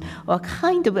attention or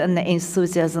kind of an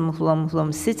enthusiasm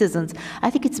from citizens. I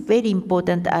think it's very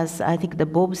important, as I think the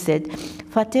Bob said,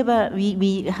 whatever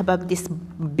we have this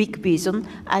big vision,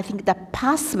 I think the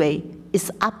pathway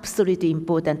is absolutely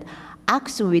important.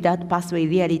 Action without pathway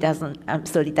really doesn't,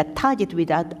 the target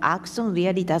without action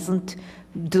really doesn't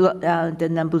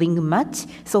bring much.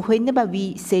 So whenever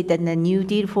we say that the New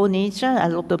Deal for Nature, a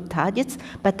lot of targets,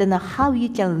 but then how you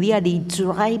can really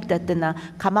drive that and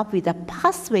come up with a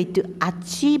pathway to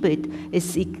achieve it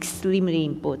is extremely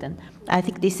important. I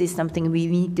think this is something we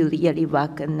need to really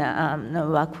work and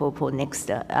work for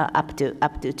next up to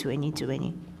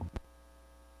 2020.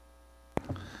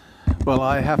 Well,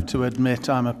 I have to admit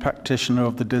I'm a practitioner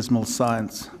of the dismal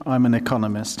science. I'm an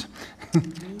economist.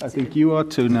 I think you are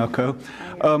too, Naoko.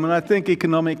 And I think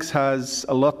economics has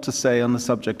a lot to say on the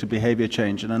subject of behavior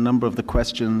change, and a number of the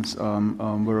questions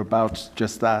were about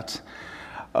just that.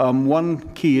 One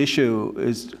key issue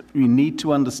is we need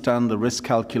to understand the risk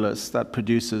calculus that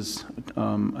producers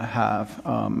have.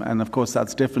 And of course,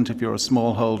 that's different if you're a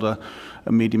smallholder,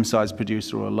 a medium-sized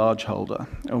producer, or a large holder.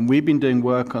 And we've been doing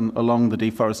work along the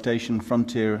deforestation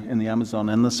frontier in the Amazon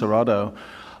and the Cerrado,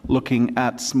 looking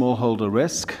at smallholder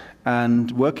risk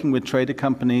and working with trader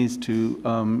companies to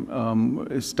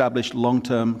establish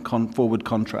long-term forward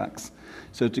contracts.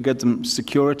 So to get them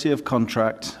security of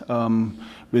contract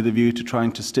with a view to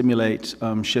trying to stimulate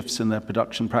shifts in their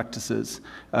production practices,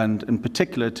 and in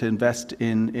particular to invest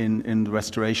in the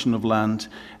restoration of land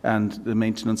and the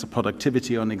maintenance of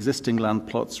productivity on existing land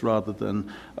plots rather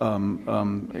than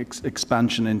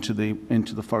expansion into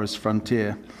the forest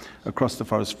frontier, across the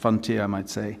forest frontier, I might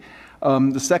say.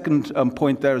 The second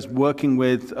point there is working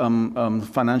with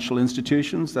financial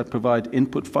institutions that provide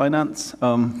input finance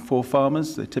for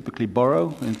farmers. They typically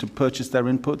borrow and to purchase their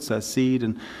inputs, their seed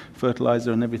and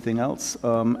fertilizer and everything else.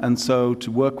 And so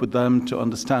to work with them to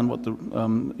understand what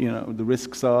the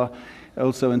risks are,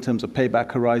 also in terms of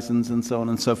payback horizons and so on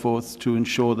and so forth, to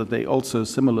ensure that they also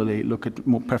similarly look at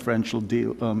more preferential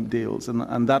deals.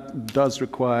 And that does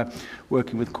require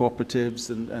working with cooperatives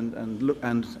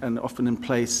and often in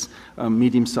place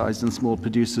medium-sized and small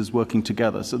producers working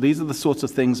together. So these are the sorts of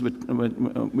things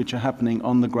which are happening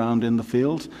on the ground in the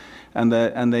field. And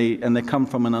they come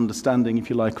from an understanding, if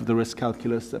you like, of the risk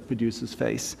calculus that producers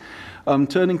face.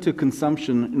 Turning to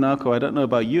consumption, Naoko, I don't know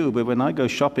about you, but when I go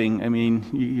shopping, I mean,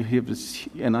 you hear this,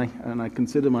 and I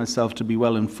consider myself to be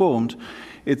well informed.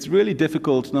 It's really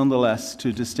difficult, nonetheless,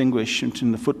 to distinguish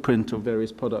between the footprint of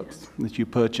various products that you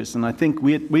purchase. And I think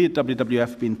we at WWF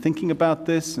have been thinking about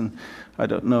this, and I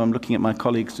don't know, I'm looking at my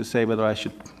colleagues to say whether I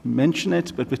should mention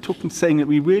it, but we're saying that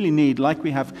we really need, like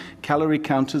we have calorie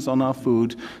counters on our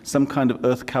food, some kind of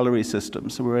earth calorie system,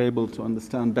 so we're able to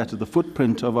understand better the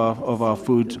footprint of our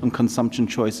food and consumption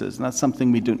choices. And that's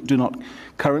something we do not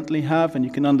currently have, and you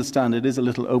can understand it is a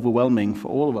little overwhelming for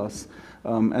all of us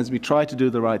as we try to do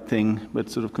the right thing,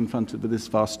 but sort of confronted with this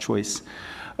vast choice.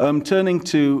 Turning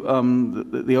to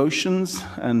the oceans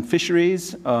and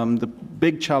fisheries, the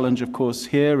big challenge, of course,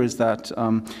 here is that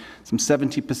some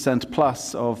 70%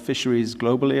 plus of fisheries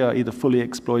globally are either fully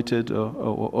exploited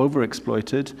or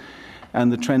overexploited,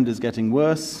 and the trend is getting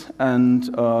worse. And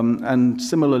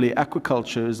similarly,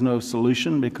 aquaculture is no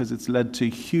solution because it's led to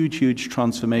huge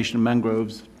transformation of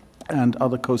mangroves and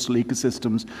other coastal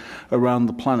ecosystems around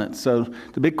the planet. So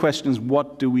the big question is,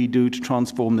 what do we do to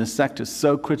transform this sector?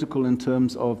 So critical in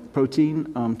terms of protein.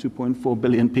 2.4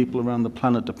 billion people around the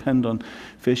planet depend on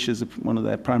fish as one of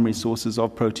their primary sources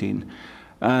of protein.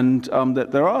 And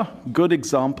there are good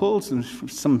examples and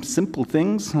some simple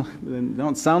things. They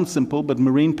don't sound simple, but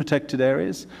marine protected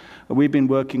areas. We've been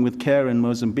working with CARE in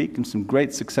Mozambique and some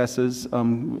great successes,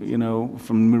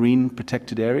 from marine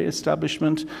protected area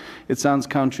establishment. It sounds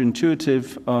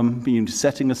counterintuitive,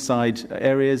 setting aside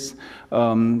areas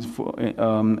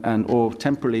or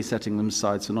temporarily setting them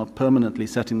aside, so not permanently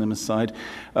setting them aside,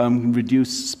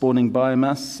 reduce spawning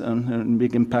biomass and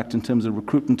big impact in terms of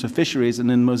recruitment to fisheries. And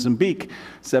in Mozambique,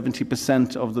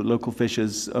 70% of the local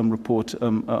fishers report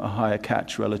a higher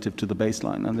catch relative to the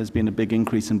baseline, and there's been a big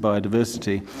increase in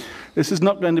biodiversity. This is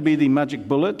not going to be the magic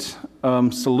bullet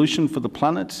solution for the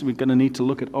planet. We're going to need to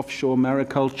look at offshore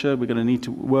mariculture. We're going to need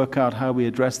to work out how we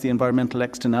address the environmental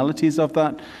externalities of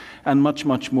that, and much,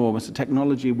 much more. So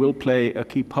technology will play a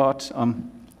key part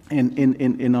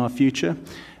in our future.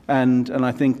 And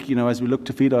I think, as we look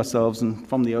to feed ourselves and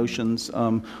from the oceans,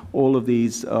 all of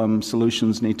these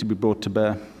solutions need to be brought to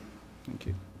bear. Thank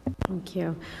you. Thank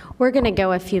you. We're going to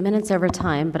go a few minutes over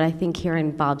time, but I think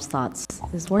hearing Bob's thoughts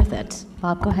is worth it.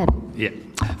 Bob, go ahead. Yeah.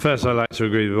 First, I'd like to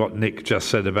agree with what Nick just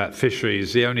said about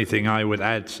fisheries. The only thing I would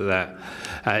add to that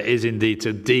is indeed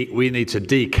we need to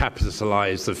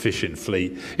decapitalise the fishing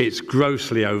fleet. It's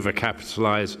grossly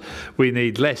overcapitalised. We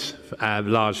need less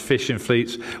large fishing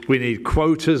fleets. We need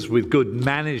quotas with good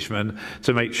management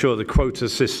to make sure the quota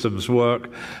systems work.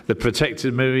 The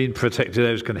protected marine protected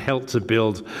areas can help to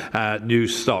build new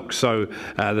stock. So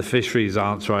the fisheries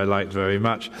answer I liked very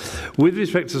much. With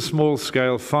respect to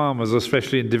small-scale farmers,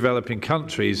 especially in developing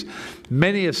countries,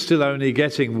 many are still only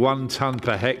getting 1 tonne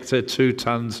per hectare, 2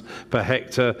 tonnes per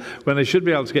hectare, when they should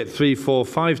be able to get 3, 4,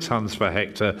 5 tonnes per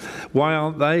hectare. Why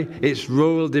aren't they? It's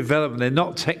rural development. They're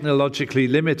not technologically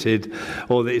limited,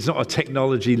 or it's not a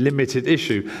technology limited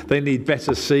issue. They need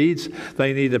better seeds.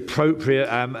 They need appropriate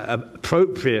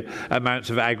amounts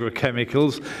of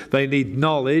agrochemicals. They need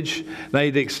knowledge. They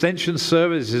need extension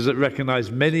services that recognise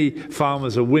many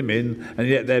farmers are women, and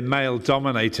yet they're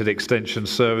male-dominated extension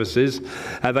services.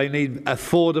 They need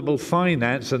affordable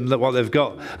finance, and what they've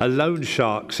got are loan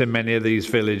sharks in many of these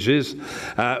villages.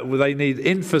 They need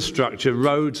infrastructure,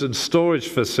 roads and storage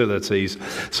facilities.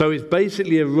 So it's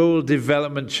basically a rural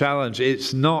development challenge.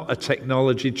 It's not a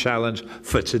technology challenge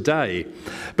for today.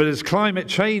 But as climate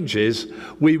changes,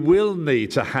 we will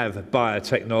need to have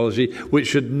biotechnology, which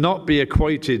should not be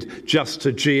equated just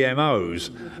to GMOs,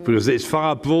 because it's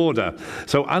far broader.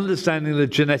 So understanding the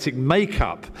genetic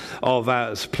makeup of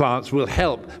our plants will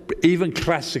help, even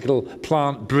classical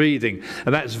plant breeding.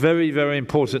 And that's very, very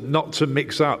important, not to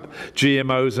mix up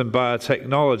GMOs and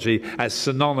biotechnology as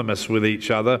synonymous with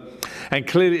each other. And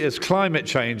clearly, as climate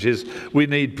changes, we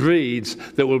need breeds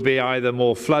that will be either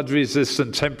more flood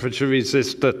resistant, temperature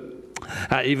resistant,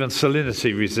 even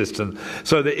salinity resistant.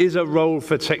 So there is a role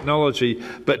for technology,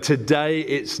 but today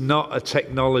it's not a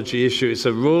technology issue. It's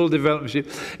a rural development issue.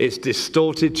 It's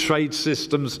distorted trade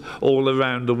systems all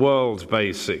around the world,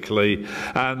 basically.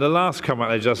 And the last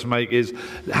comment I just make is,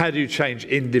 how do you change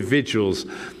individuals?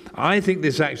 I think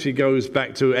this actually goes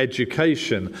back to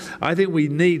education. I think we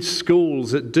need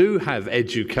schools that do have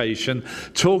education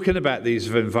talking about these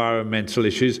environmental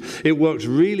issues. It works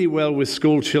really well with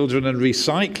school children and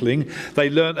recycling. They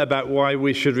learnt about why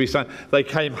we should recycle. They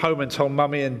came home and told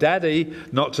mummy and daddy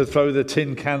not to throw the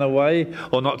tin can away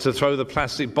or not to throw the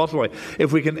plastic bottle away.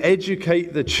 If we can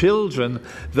educate the children,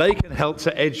 they can help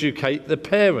to educate the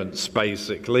parents,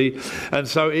 basically. And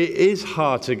so it is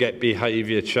hard to get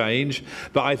behaviour change,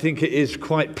 but I think it is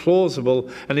quite plausible,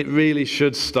 and it really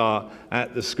should start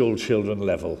at the school children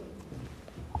level.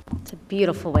 It's a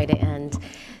beautiful way to end.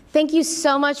 Thank you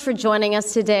so much for joining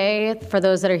us today. For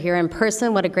those that are here in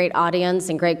person, what a great audience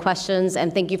and great questions.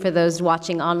 And thank you for those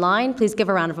watching online. Please give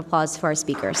a round of applause to our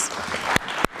speakers.